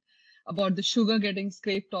fill in, about the sugar getting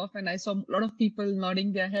scraped off. And I saw a lot of people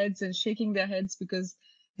nodding their heads and shaking their heads because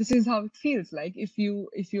this is how it feels like. If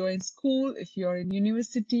you're in school, if you're in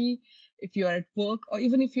university, if you're at work, or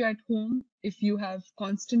even if you're at home, if you have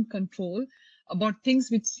constant control about things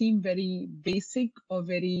which seem very basic or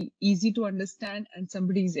very easy to understand, and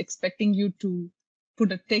somebody is expecting you to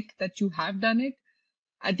put a tick that you have done it,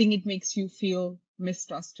 I think it makes you feel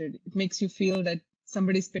mistrusted. It makes you feel that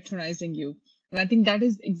somebody's patronizing you. And I think that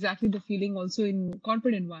is exactly the feeling also in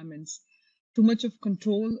corporate environments. Too much of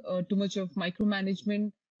control, too much of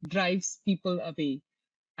micromanagement drives people away.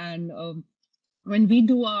 And when we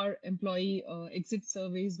do our employee exit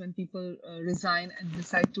surveys, when people resign and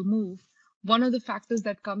decide to move, one of the factors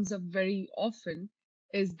that comes up very often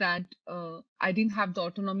is that I didn't have the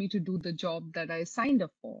autonomy to do the job that I signed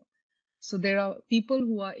up for. So there are people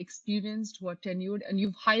who are experienced, who are tenured, and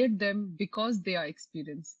you've hired them because they are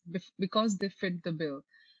experienced, because they fit the bill.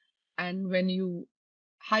 And when you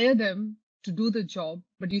hire them to do the job,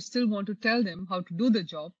 but you still want to tell them how to do the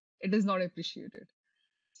job, it is not appreciated.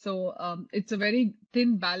 So it's a very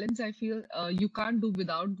thin balance, I feel. You can't do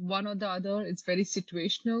without one or the other. It's very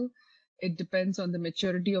situational. It depends on the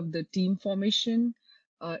maturity of the team formation.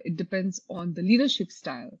 It depends on the leadership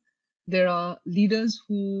style. There are leaders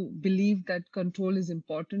who believe that control is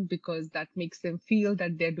important because that makes them feel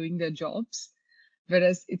that they're doing their jobs,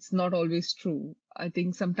 whereas it's not always true. I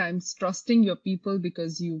think sometimes trusting your people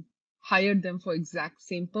because you hired them for exact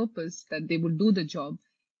same purpose, that they will do the job,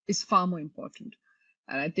 is far more important.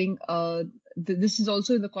 And I think this is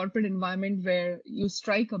also in the corporate environment where you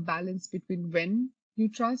strike a balance between when you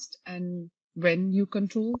trust and when you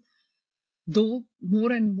control. Though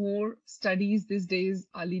more and more studies these days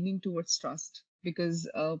are leaning towards trust, because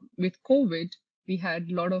with COVID, we had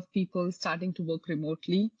a lot of people starting to work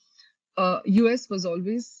remotely. US was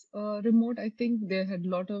always remote. I think they had a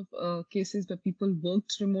lot of cases where people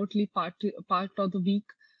worked remotely part of the week.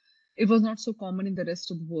 It was not so common in the rest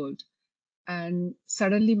of the world. And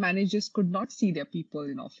suddenly managers could not see their people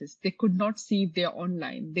in office. They could not see if they are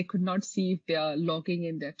online. They could not see if they are logging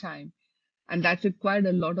in their time. And that required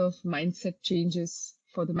a lot of mindset changes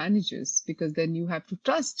for the managers, because then you have to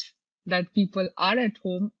trust that people are at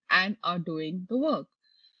home and are doing the work.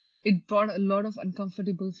 It brought a lot of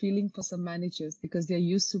uncomfortable feeling for some managers because they're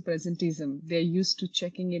used to presentism. They're used to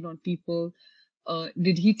checking in on people.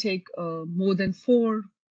 Did he take more than 4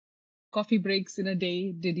 coffee breaks in a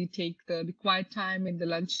day? Did he take the required time in the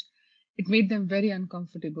lunch? It made them very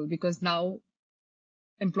uncomfortable because now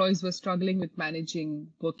employees were struggling with managing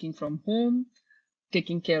working from home,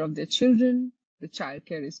 taking care of their children. The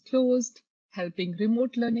childcare is closed, helping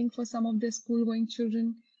remote learning for some of their school-going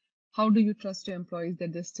children. How do you trust your employees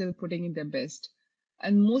that they're still putting in their best?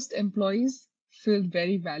 And most employees felt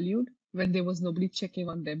very valued when there was nobody checking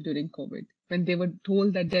on them during COVID. when they were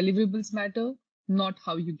told that deliverables matter, not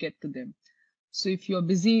how you get to them. So if you're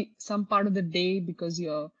busy some part of the day because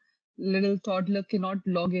your little toddler cannot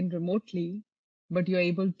log in remotely, but you're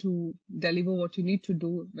able to deliver what you need to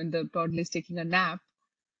do when the toddler is taking a nap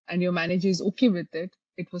and your manager is okay with it,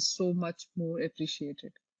 it was so much more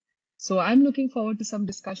appreciated. So I'm looking forward to some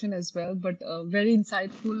discussion as well, but very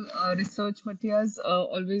insightful research, Matthias.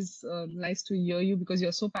 Always nice to hear you because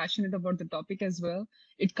you're so passionate about the topic as well.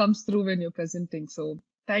 It comes through when you're presenting. So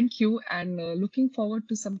thank you, and looking forward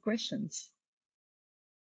to some questions.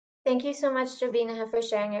 Thank you so much, Jobina, for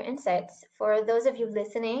sharing your insights. For those of you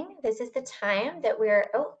listening, this is the time that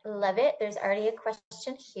love it. There's already a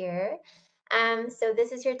question here. So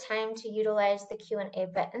this is your time to utilize the Q&A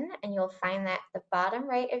button, and you'll find that at the bottom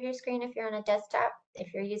right of your screen if you're on a desktop.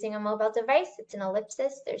 If you're using a mobile device, it's an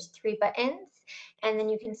ellipsis. There's 3 buttons, and then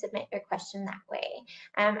you can submit your question that way.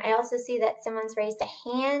 I also see that someone's raised a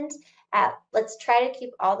hand. Let's try to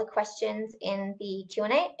keep all the questions in the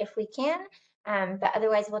Q&A if we can, but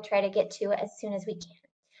otherwise we'll try to get to it as soon as we can.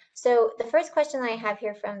 So the first question I have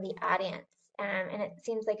here from the audience, and it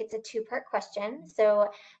seems like it's a 2-part question. So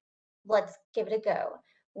let's give it a go.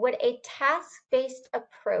 Would a task-based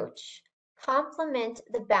approach complement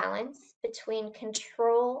the balance between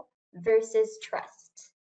control versus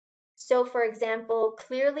trust? So for example,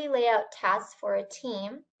 clearly lay out tasks for a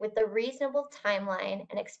team with a reasonable timeline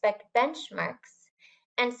and expect benchmarks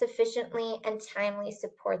and sufficiently and timely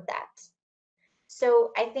support that.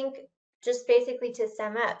 So I think just basically to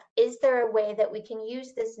sum up, is there a way that we can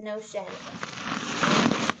use this notion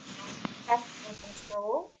of trust and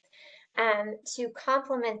control to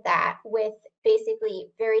complement that with basically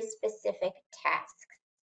very specific tasks?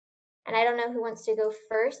 And I don't know who wants to go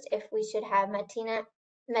first, if we should have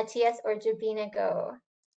Matthias or Jobina go.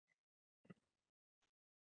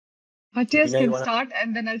 Matthias can start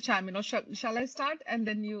and then I'll chime in. Or shall I start and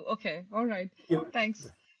then you? Okay, all right. Yeah. Thanks.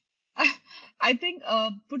 I think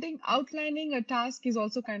outlining a task is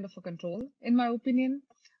also kind of a control, in my opinion,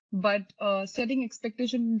 but setting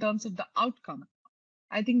expectation in terms of the outcome.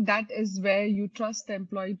 I think that is where you trust the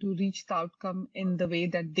employee to reach the outcome in the way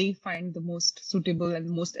that they find the most suitable and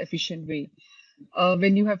most efficient way.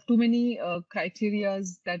 When you have too many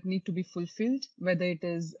criterias that need to be fulfilled, whether it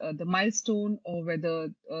is the milestone or whether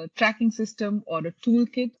a tracking system or a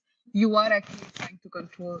toolkit, you are actually trying to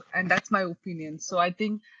control, and that's my opinion. So I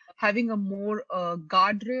think having a more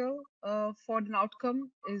guardrail for an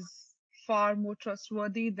outcome is far more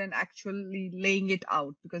trustworthy than actually laying it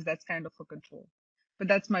out, because that's kind of a control. But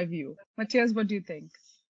that's my view. Matthias, what do you think?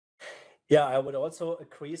 Yeah, I would also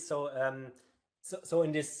agree. So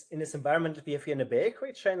in this environment that we have here in the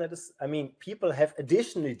bakery chain, that is, I mean, people have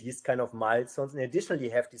additionally these kind of milestones, and additionally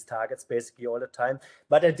have these targets basically all the time.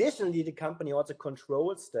 But additionally, the company also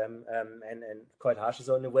controls them and quite harshly.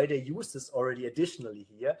 So in a way, they use this already additionally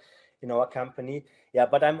here in our company. Yeah,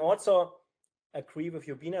 but I'm also agree with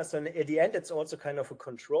Jobina. So at the end, it's also kind of a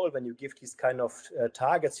control when you give these kind of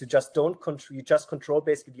targets. You just don't control. You just control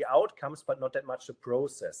basically the outcomes, but not that much the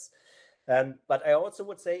process. But I also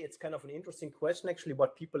would say it's kind of an interesting question, actually,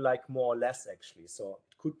 what people like more or less, actually. So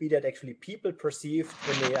it could be that actually people perceive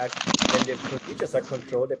when the procedures are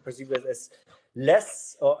controlled, they perceive it as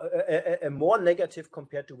less or more negative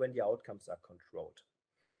compared to when the outcomes are controlled.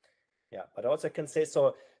 Yeah, but also I can say,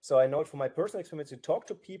 so I know from my personal experience, you talk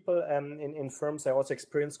to people in firms, I also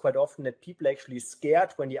experience quite often that people are actually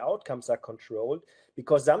scared when the outcomes are controlled,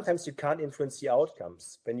 because sometimes you can't influence the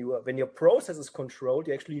outcomes. When your process is controlled,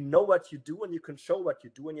 you actually know what you do and you can show what you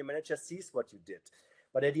do and your manager sees what you did.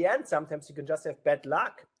 But at the end, sometimes you can just have bad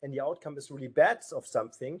luck and the outcome is really bad of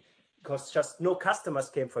something because just no customers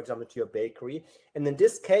came, for example, to your bakery. And in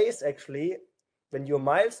this case, actually, when your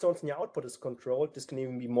milestones and your output is controlled, this can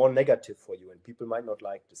even be more negative for you, and people might not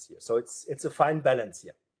like this here. So it's a fine balance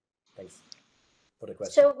here. Thanks for the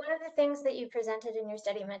question. So one of the things that you presented in your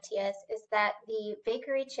study, Matthias, is that the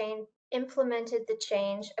bakery chain implemented the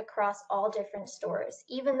change across all different stores,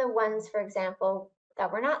 even the ones, for example,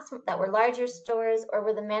 that were larger stores or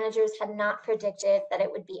where the managers had not predicted that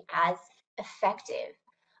it would be as effective.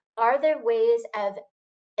 Are there ways of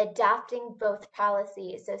adopting both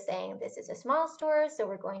policies? So saying this is a small store, so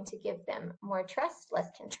we're going to give them more trust, less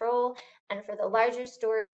control, and for the larger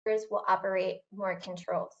stores, we'll operate more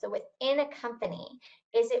control. So within a company,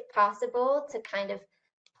 is it possible to kind of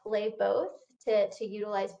play both, to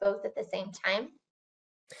utilize both at the same time?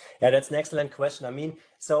 Yeah, that's an excellent question. I mean,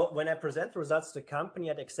 so when I present the results to the company,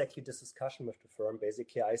 I had exactly this discussion with the firm.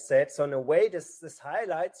 Basically, I said, so in a way, this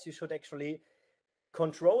highlights you should actually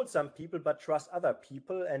control some people but trust other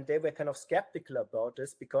people, and they were kind of skeptical about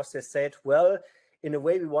this because they said, well, in a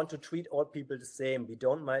way, we want to treat all people the same. We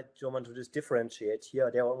don't want to just differentiate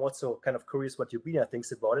here. They are also kind of curious what Jobina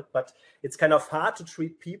thinks about it, but it's kind of hard to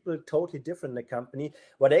treat people totally different in a company.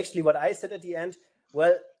 What I said at the end,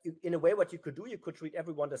 well, in a way, what you could do, you could treat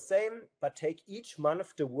everyone the same, but take each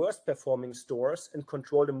month the worst performing stores and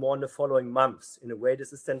control them more in the following months. In a way,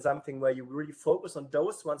 this is then something where you really focus on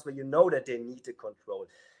those ones where you know that they need the control.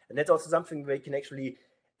 And that's also something where you can actually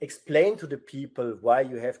explain to the people why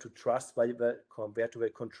you have to trust, why where to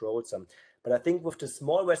control some. But I think with the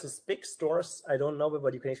small versus big stores, I don't know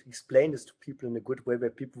whether you can actually explain this to people in a good way where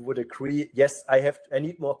people would agree, yes, I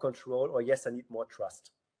need more control, or yes, I need more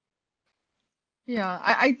trust. Yeah,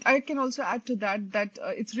 I can also add to that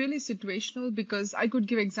it's really situational, because I could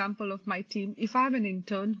give example of my team. If I have an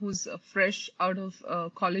intern who's fresh out of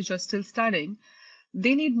college or still studying,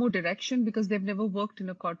 they need more direction because they've never worked in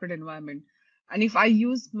a corporate environment. And if I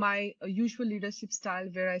use my usual leadership style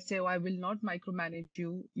where I say, oh, I will not micromanage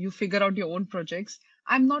you, you figure out your own projects,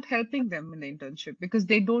 I'm not helping them in the internship because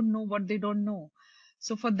they don't know what they don't know.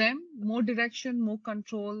 So for them, more direction, more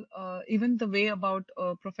control, even the way about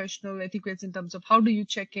professional etiquettes in terms of how do you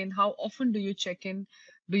check in, how often do you check in,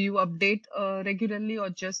 do you update regularly or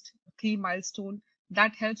just key milestone,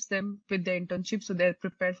 that helps them with their internship so they're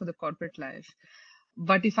prepared for the corporate life.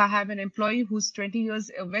 But if I have an employee who's 20 years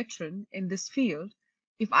a veteran in this field,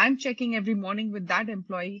 if I'm checking every morning with that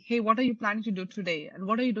employee, hey, what are you planning to do today? And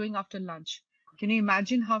what are you doing after lunch? Can you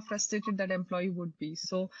imagine how frustrated that employee would be?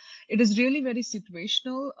 So it is really very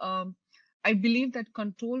situational. I believe that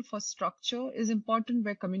control for structure is important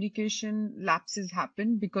where communication lapses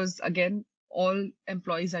happen, because again, all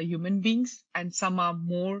employees are human beings and some are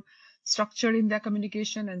more structured in their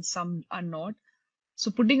communication and some are not. So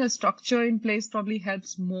putting a structure in place probably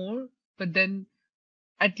helps more, but then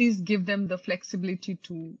at least give them the flexibility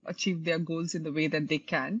to achieve their goals in the way that they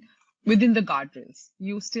can within the guardrails.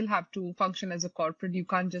 You still have to function as a corporate. You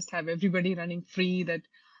can't just have everybody running free that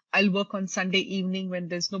I'll work on Sunday evening when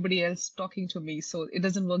there's nobody else talking to me. So it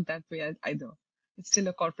doesn't work that way either. It's still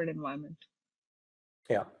a corporate environment.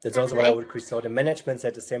 Yeah, that's also what I would agree. So the management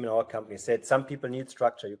said the same in our company, said some people need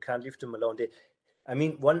structure. You can't leave them alone.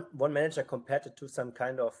 One manager compared it to some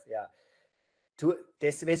kind of,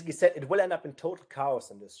 they basically said it will end up in total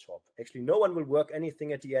chaos in this shop. Actually, no one will work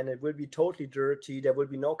anything at the end. It will be totally dirty. There will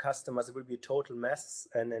be no customers. It will be a total mess.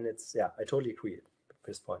 And it's, I totally agree at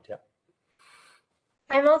this point. Yeah.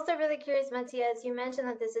 I'm also really curious, Matthias, you mentioned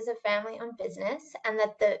that this is a family-owned business and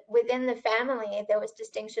that within the family, there was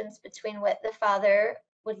distinctions between what the father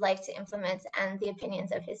would like to implement and the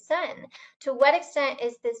opinions of his son. To what extent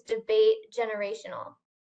is this debate generational?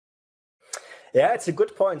 Yeah, it's a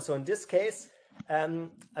good point. So in this case,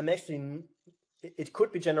 it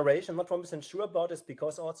could be generation. I'm not 100% sure about this,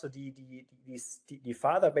 because also the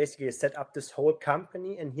father basically set up this whole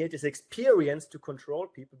company and he had this experience to control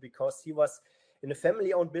people, because he was in a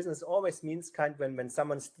family-owned business. Always means when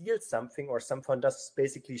someone steals something or someone does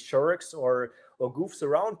basically shirks or goofs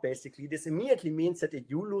around, basically, this immediately means that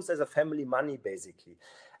you lose as a family money, basically.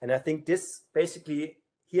 And I think this basically,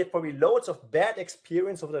 he had probably loads of bad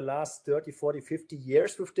experience over the last 30, 40, 50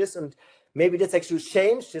 years with this. And maybe this actually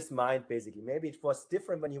changed his mind, basically. Maybe it was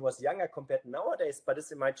different when he was younger compared to nowadays, but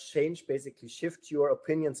this might change, basically shift your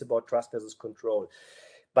opinions about trust versus control.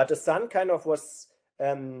 But the son kind of was,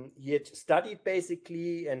 he had studied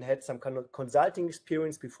basically and had some kind of consulting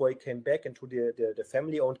experience before he came back into the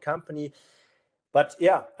family-owned company. But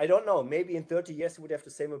yeah, I don't know. Maybe in 30 years he would have the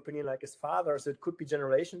same opinion like his father. So it could be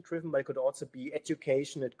generation driven, but it could also be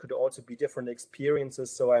education. It could also be different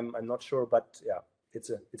experiences. So I'm not sure, but yeah, it's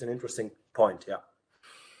an interesting point. Yeah.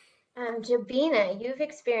 Jobina, you've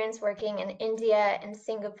experienced working in India, in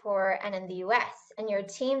Singapore, and in the US, and your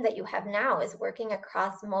team that you have now is working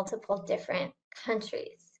across multiple different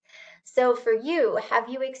countries. So for you, have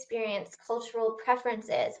you experienced cultural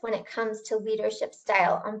preferences when it comes to leadership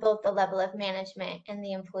style on both the level of management and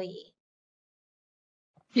the employee?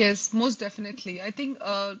 Yes, most definitely. I think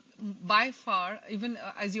by far, even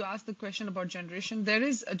as you asked the question about generation, there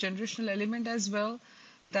is a generational element as well,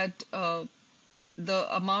 that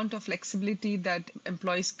the amount of flexibility that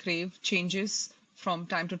employees crave changes from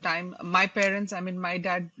time to time. My parents, my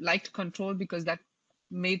dad liked control because that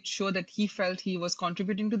made sure that he felt he was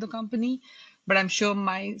contributing to the company. But I'm sure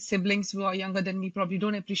my siblings who are younger than me probably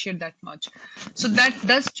don't appreciate that much. So that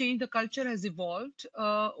does change. The culture has evolved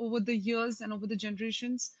over the years and over the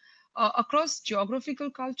generations. Across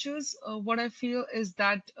geographical cultures, what I feel is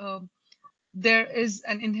that there is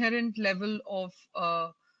an inherent level of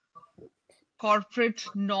corporate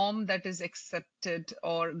norm that is accepted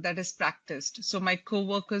or that is practiced. So my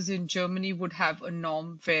co-workers in Germany would have a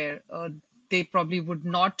norm where they probably would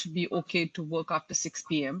not be okay to work after 6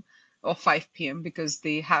 p.m. or 5 p.m. because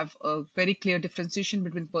they have a very clear differentiation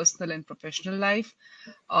between personal and professional life.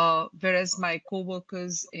 Whereas my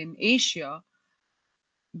co-workers in Asia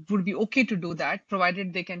would be okay to do that,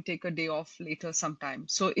 provided they can take a day off later sometime.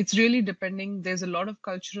 So it's really depending. There's a lot of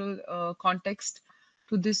cultural context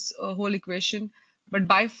to this whole equation. But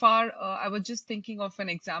by far, I was just thinking of an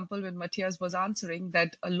example when Matthias was answering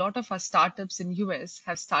that a lot of our startups in US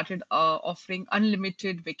have started offering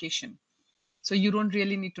unlimited vacation. So you don't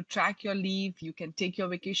really need to track your leave. You can take your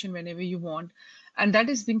vacation whenever you want. And that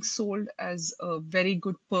is being sold as a very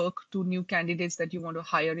good perk to new candidates that you want to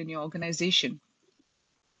hire in your organization.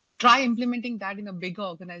 Try implementing that in a bigger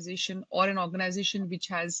organization or an organization which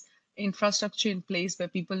has infrastructure in place where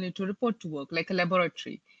people need to report to work, like a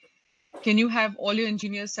laboratory. Can you have all your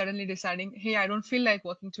engineers suddenly deciding, hey, I don't feel like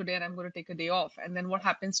working today and I'm going to take a day off? And then what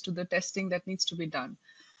happens to the testing that needs to be done?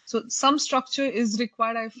 So some structure is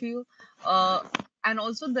required, I feel. And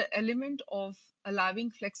also the element of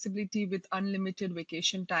allowing flexibility with unlimited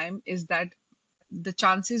vacation time is that the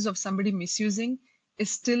chances of somebody misusing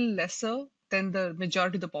is still lesser than the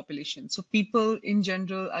majority of the population. So people in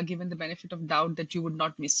general are given the benefit of doubt that you would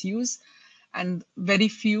not misuse, and very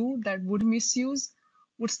few that would misuse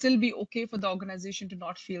would still be okay for the organization to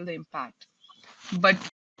not feel the impact. But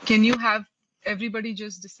can you have everybody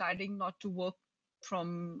just deciding not to work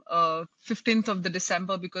from 15th of the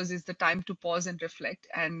December because it's the time to pause and reflect,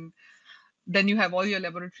 and then you have all your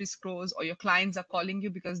laboratories closed or your clients are calling you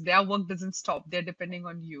because their work doesn't stop, they're depending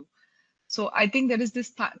on you. So I think there is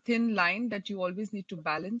this thin line that you always need to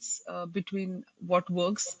balance between what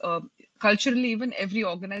works. Culturally, even every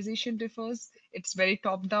organization differs. It's very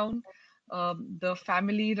top down. The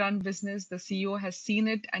family run business, the CEO has seen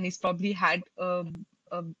it and he's probably had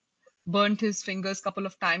burnt his fingers a couple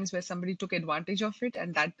of times where somebody took advantage of it,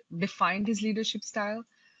 and that defined his leadership style.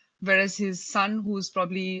 Whereas his son, who's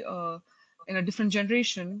probably in a different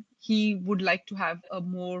generation, he would like to have a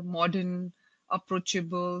more modern,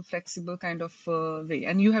 approachable, flexible kind of way.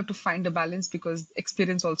 And you have to find a balance because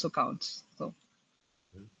experience also counts. So.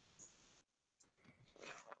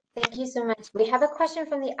 Thank you so much. We have a question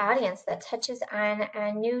from the audience that touches on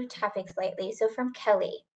a new topic slightly. So from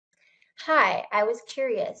Kelly. Hi, I was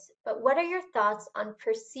curious, but what are your thoughts on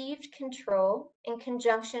perceived control in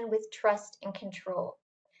conjunction with trust and control?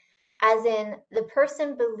 As in, the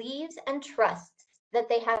person believes and trusts that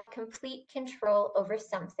they have complete control over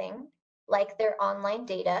something, like their online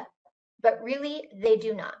data, but really they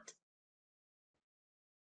do not.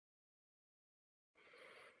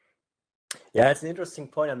 Yeah, it's an interesting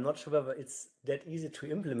point. I'm not sure whether it's that easy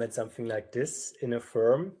to implement something like this in a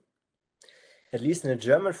firm. At least in a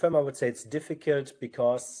German firm, I would say it's difficult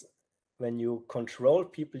because when you control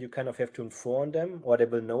people, you kind of have to inform them or they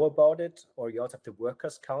will know about it, or you also have the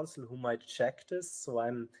workers' council who might check this.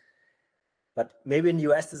 But maybe in the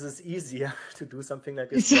US, this is easier to do something like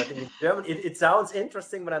this. But I think in Germany, it sounds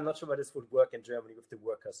interesting, but I'm not sure whether this would work in Germany with the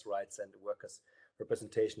workers' rights and the workers'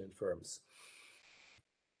 representation in firms.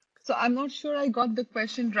 So I'm not sure I got the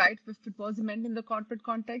question right if it was meant in the corporate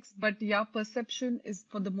context, but yeah, perception is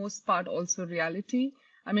for the most part also reality.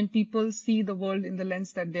 I mean, people see the world in the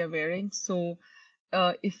lens that they're wearing. So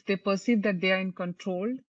if they perceive that they are in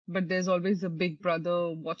control, but there's always a big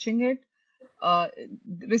brother watching it.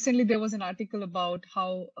 Recently, there was an article about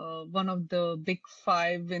how one of the big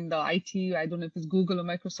five in the IT, I don't know if it's Google or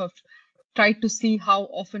Microsoft, tried to see how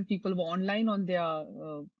often people were online on their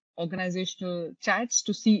organizational chats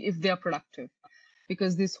to see if they are productive.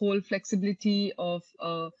 Because this whole flexibility of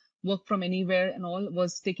work from anywhere and all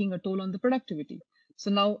was taking a toll on the productivity. So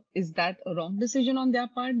now, is that a wrong decision on their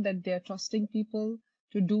part that they're trusting people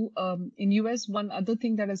to do? In US, one other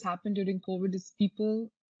thing that has happened during COVID is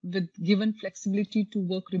people with given flexibility to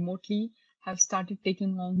work remotely have started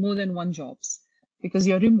taking on more than one jobs because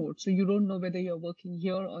you're remote. So you don't know whether you're working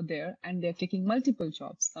here or there, and they're taking multiple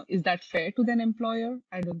jobs. Now, is that fair to an employer?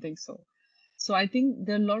 I don't think so. So I think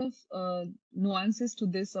there are a lot of nuances to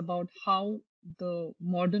this about how the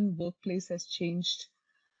modern workplace has changed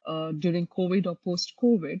during COVID or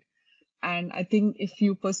post-COVID. And I think if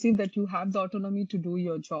you perceive that you have the autonomy to do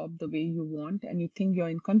your job the way you want and you think you're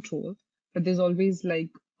in control, but there's always like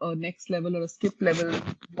a next level or a skip level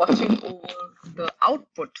watching over the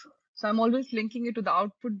output. So I'm always linking it to the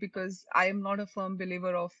output because I am not a firm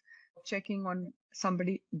believer of checking on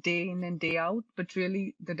somebody day in and day out, but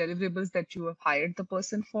really the deliverables that you have hired the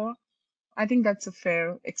person for. I think that's a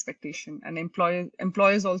fair expectation. And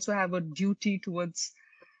employers also have a duty towards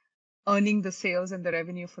earning the sales and the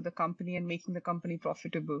revenue for the company and making the company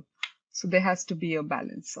profitable. So there has to be a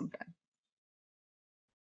balance sometime.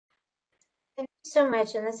 Thank you so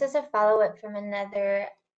much. And this is a follow-up from another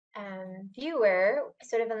viewer,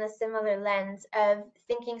 sort of on the similar lens of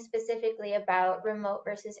thinking specifically about remote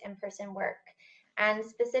versus in-person work, and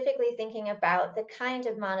specifically thinking about the kind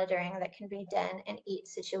of monitoring that can be done in each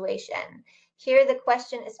situation. Here, the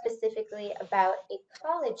question is specifically about a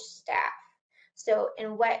college staff. So in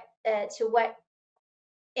to what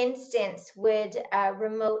instance would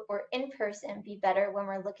remote or in-person be better when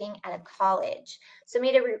we're looking at a college? So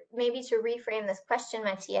maybe to reframe this question,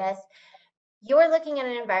 Matthias, you're looking at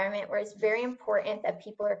an environment where it's very important that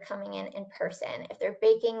people are coming in person. If they're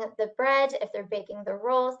baking the bread, if they're baking the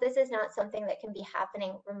rolls, this is not something that can be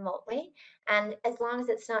happening remotely. And as long as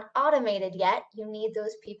it's not automated yet, you need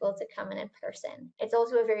those people to come in person. It's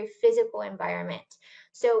also a very physical environment.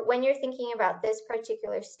 So when you're thinking about this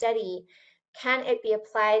particular study, can it be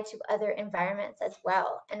applied to other environments as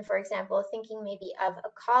well? And for example, thinking maybe of a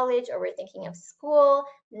college, or we're thinking of school,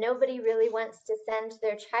 nobody really wants to send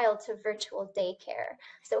their child to virtual daycare.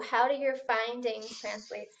 So how do your findings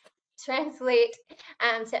translate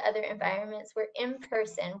to other environments where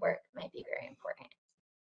in-person work might be very important?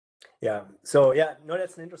 Yeah, so yeah, no,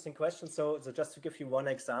 that's an interesting question. So just to give you one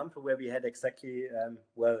example where we had exactly,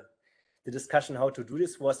 well, the discussion how to do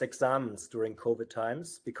this was exams during COVID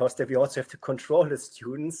times, because then we also have to control the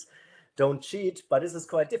students don't cheat, but this is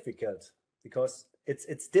quite difficult because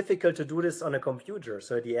it's difficult to do this on a computer.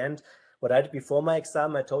 So at the end, what I did before my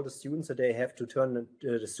exam, I told the students that they have to turn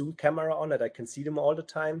the Zoom camera on, that I can see them all the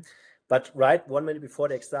time. But right 1 minute before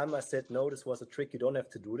the exam, I said, no, this was a trick. You don't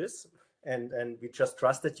have to do this. And we just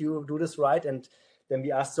trust that you do this right. And then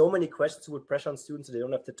we asked so many questions to put pressure on students that they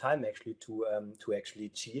don't have the time actually to actually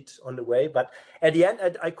cheat on the way. But at the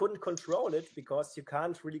end, I couldn't control it, because you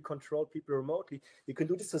can't really control people remotely. You can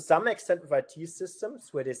do this to some extent with IT systems,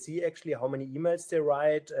 where they see actually how many emails they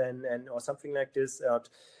write and or something like this.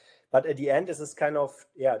 But at the end, this is kind of,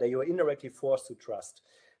 yeah, that you are indirectly forced to trust.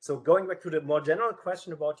 So going back to the more general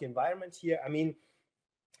question about the environment here, I mean,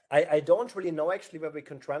 I don't really know actually where we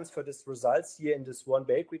can transfer these results here in this one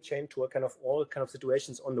bakery chain to a kind of all kind of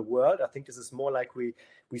situations on the world. I think this is more like we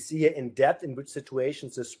see here in depth in which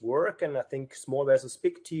situations this work. And I think small versus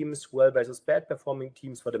big teams, well versus bad performing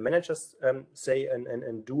teams, what the managers say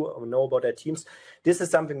and do or know about their teams. This is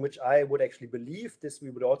something which I would actually believe this we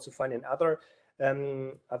would also find in other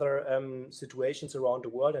situations around the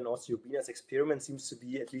world, and also Jobina's experiment seems to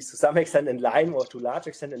be at least to some extent in line, or to a large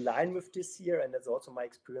extent in line with this here, and that's also my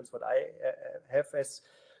experience what I have as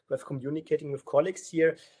with communicating with colleagues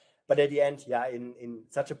here. But at the end, yeah, in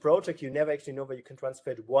such a project, you never actually know where you can transfer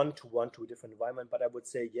it one-to-one to a different environment. But I would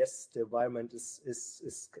say yes, the environment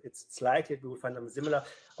it's likely we will find them similar.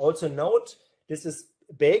 Also note, this is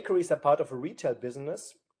bakeries are part of a retail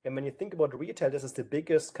business. And when you think about retail, this is the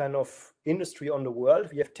biggest kind of industry on the world.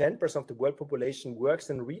 We have 10% of the world population works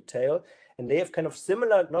in retail, and they have kind of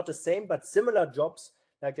similar, not the same, but similar jobs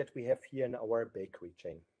like that we have here in our bakery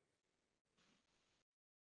chain.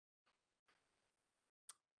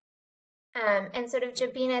 And sort of,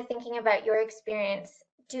 Jobina, thinking about your experience,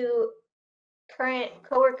 do current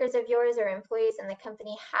coworkers of yours or employees in the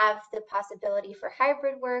company have the possibility for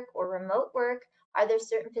hybrid work or remote work? Are there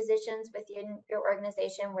certain positions within your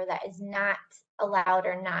organization where that is not allowed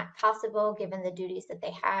or not possible given the duties that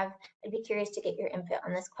they have? I'd be curious to get your input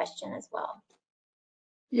on this question as well.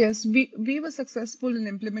 Yes, we were successful in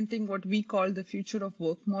implementing what we call the future of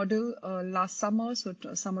work model last summer, so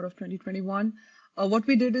summer of 2021. What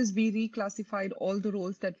we did is we reclassified all the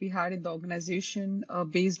roles that we had in the organization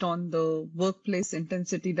based on the workplace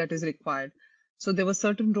intensity that is required. So there were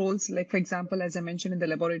certain roles, like for example, as I mentioned in the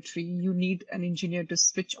laboratory, you need an engineer to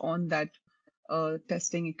switch on that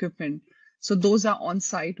testing equipment. So those are on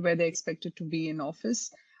site where they're expected to be in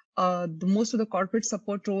office. Most of the corporate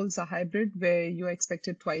support roles are hybrid, where you're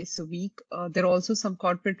expected twice a week. There are also some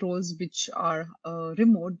corporate roles which are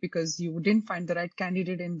remote because you didn't find the right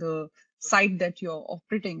candidate in the site that you're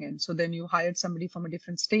operating in. So then you hired somebody from a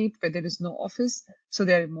different state where there is no office, so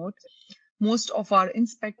they're remote. Most of our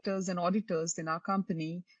inspectors and auditors in our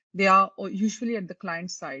company, they are usually at the client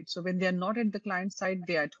side. So when they're not at the client side,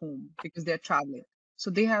 they're at home because they're traveling. So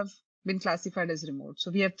they have been classified as remote. So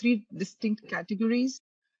we have 3 distinct categories,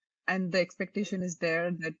 and the expectation is there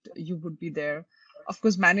that you would be there. Of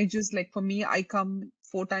course, managers, like for me, I come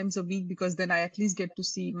 4 times a week because then I at least get to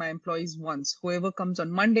see my employees once. Whoever comes on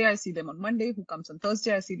Monday, I see them on Monday. Who comes on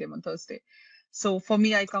Thursday, I see them on Thursday. So for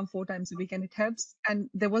me, I come 4 times a week and it helps. And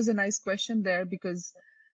there was a nice question there because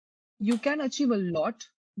you can achieve a lot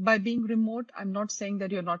by being remote. I'm not saying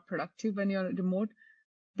that you're not productive when you're remote,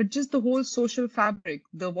 but just the whole social fabric,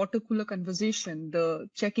 the water cooler conversation, the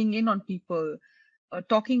checking in on people,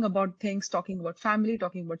 talking about things, talking about family,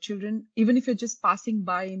 talking about children, even if you're just passing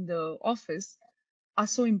by in the office, are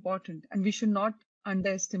so important. And we should not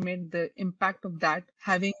underestimate the impact of that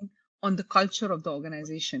having on the culture of the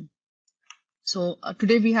organization. So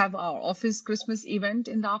today we have our office Christmas event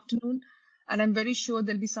in the afternoon, and I'm very sure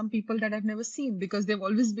there'll be some people that I've never seen because they've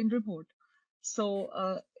always been remote.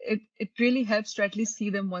 So it really helps to at least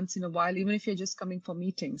see them once in a while, even if you're just coming for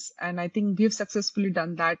meetings. And I think we've successfully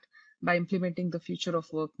done that by implementing the future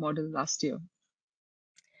of work model last year.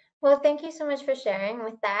 Well, thank you so much for sharing.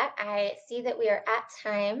 With that, I see that we are at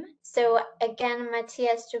time. So again,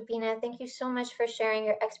 Matthias, Jobina, thank you so much for sharing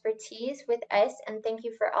your expertise with us. And thank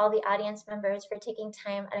you for all the audience members for taking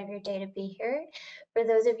time out of your day to be here. For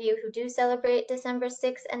those of you who do celebrate December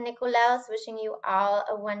 6th and Nicolaus, wishing you all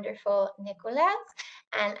a wonderful Nicolaus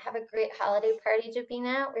and have a great holiday party,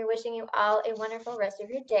 Jobina. We're wishing you all a wonderful rest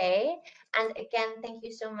of your day. And again, thank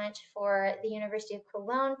you so much for the University of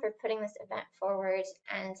Cologne for putting this event forward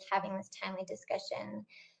and having this timely discussion.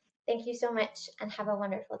 Thank you so much and have a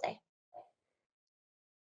wonderful day.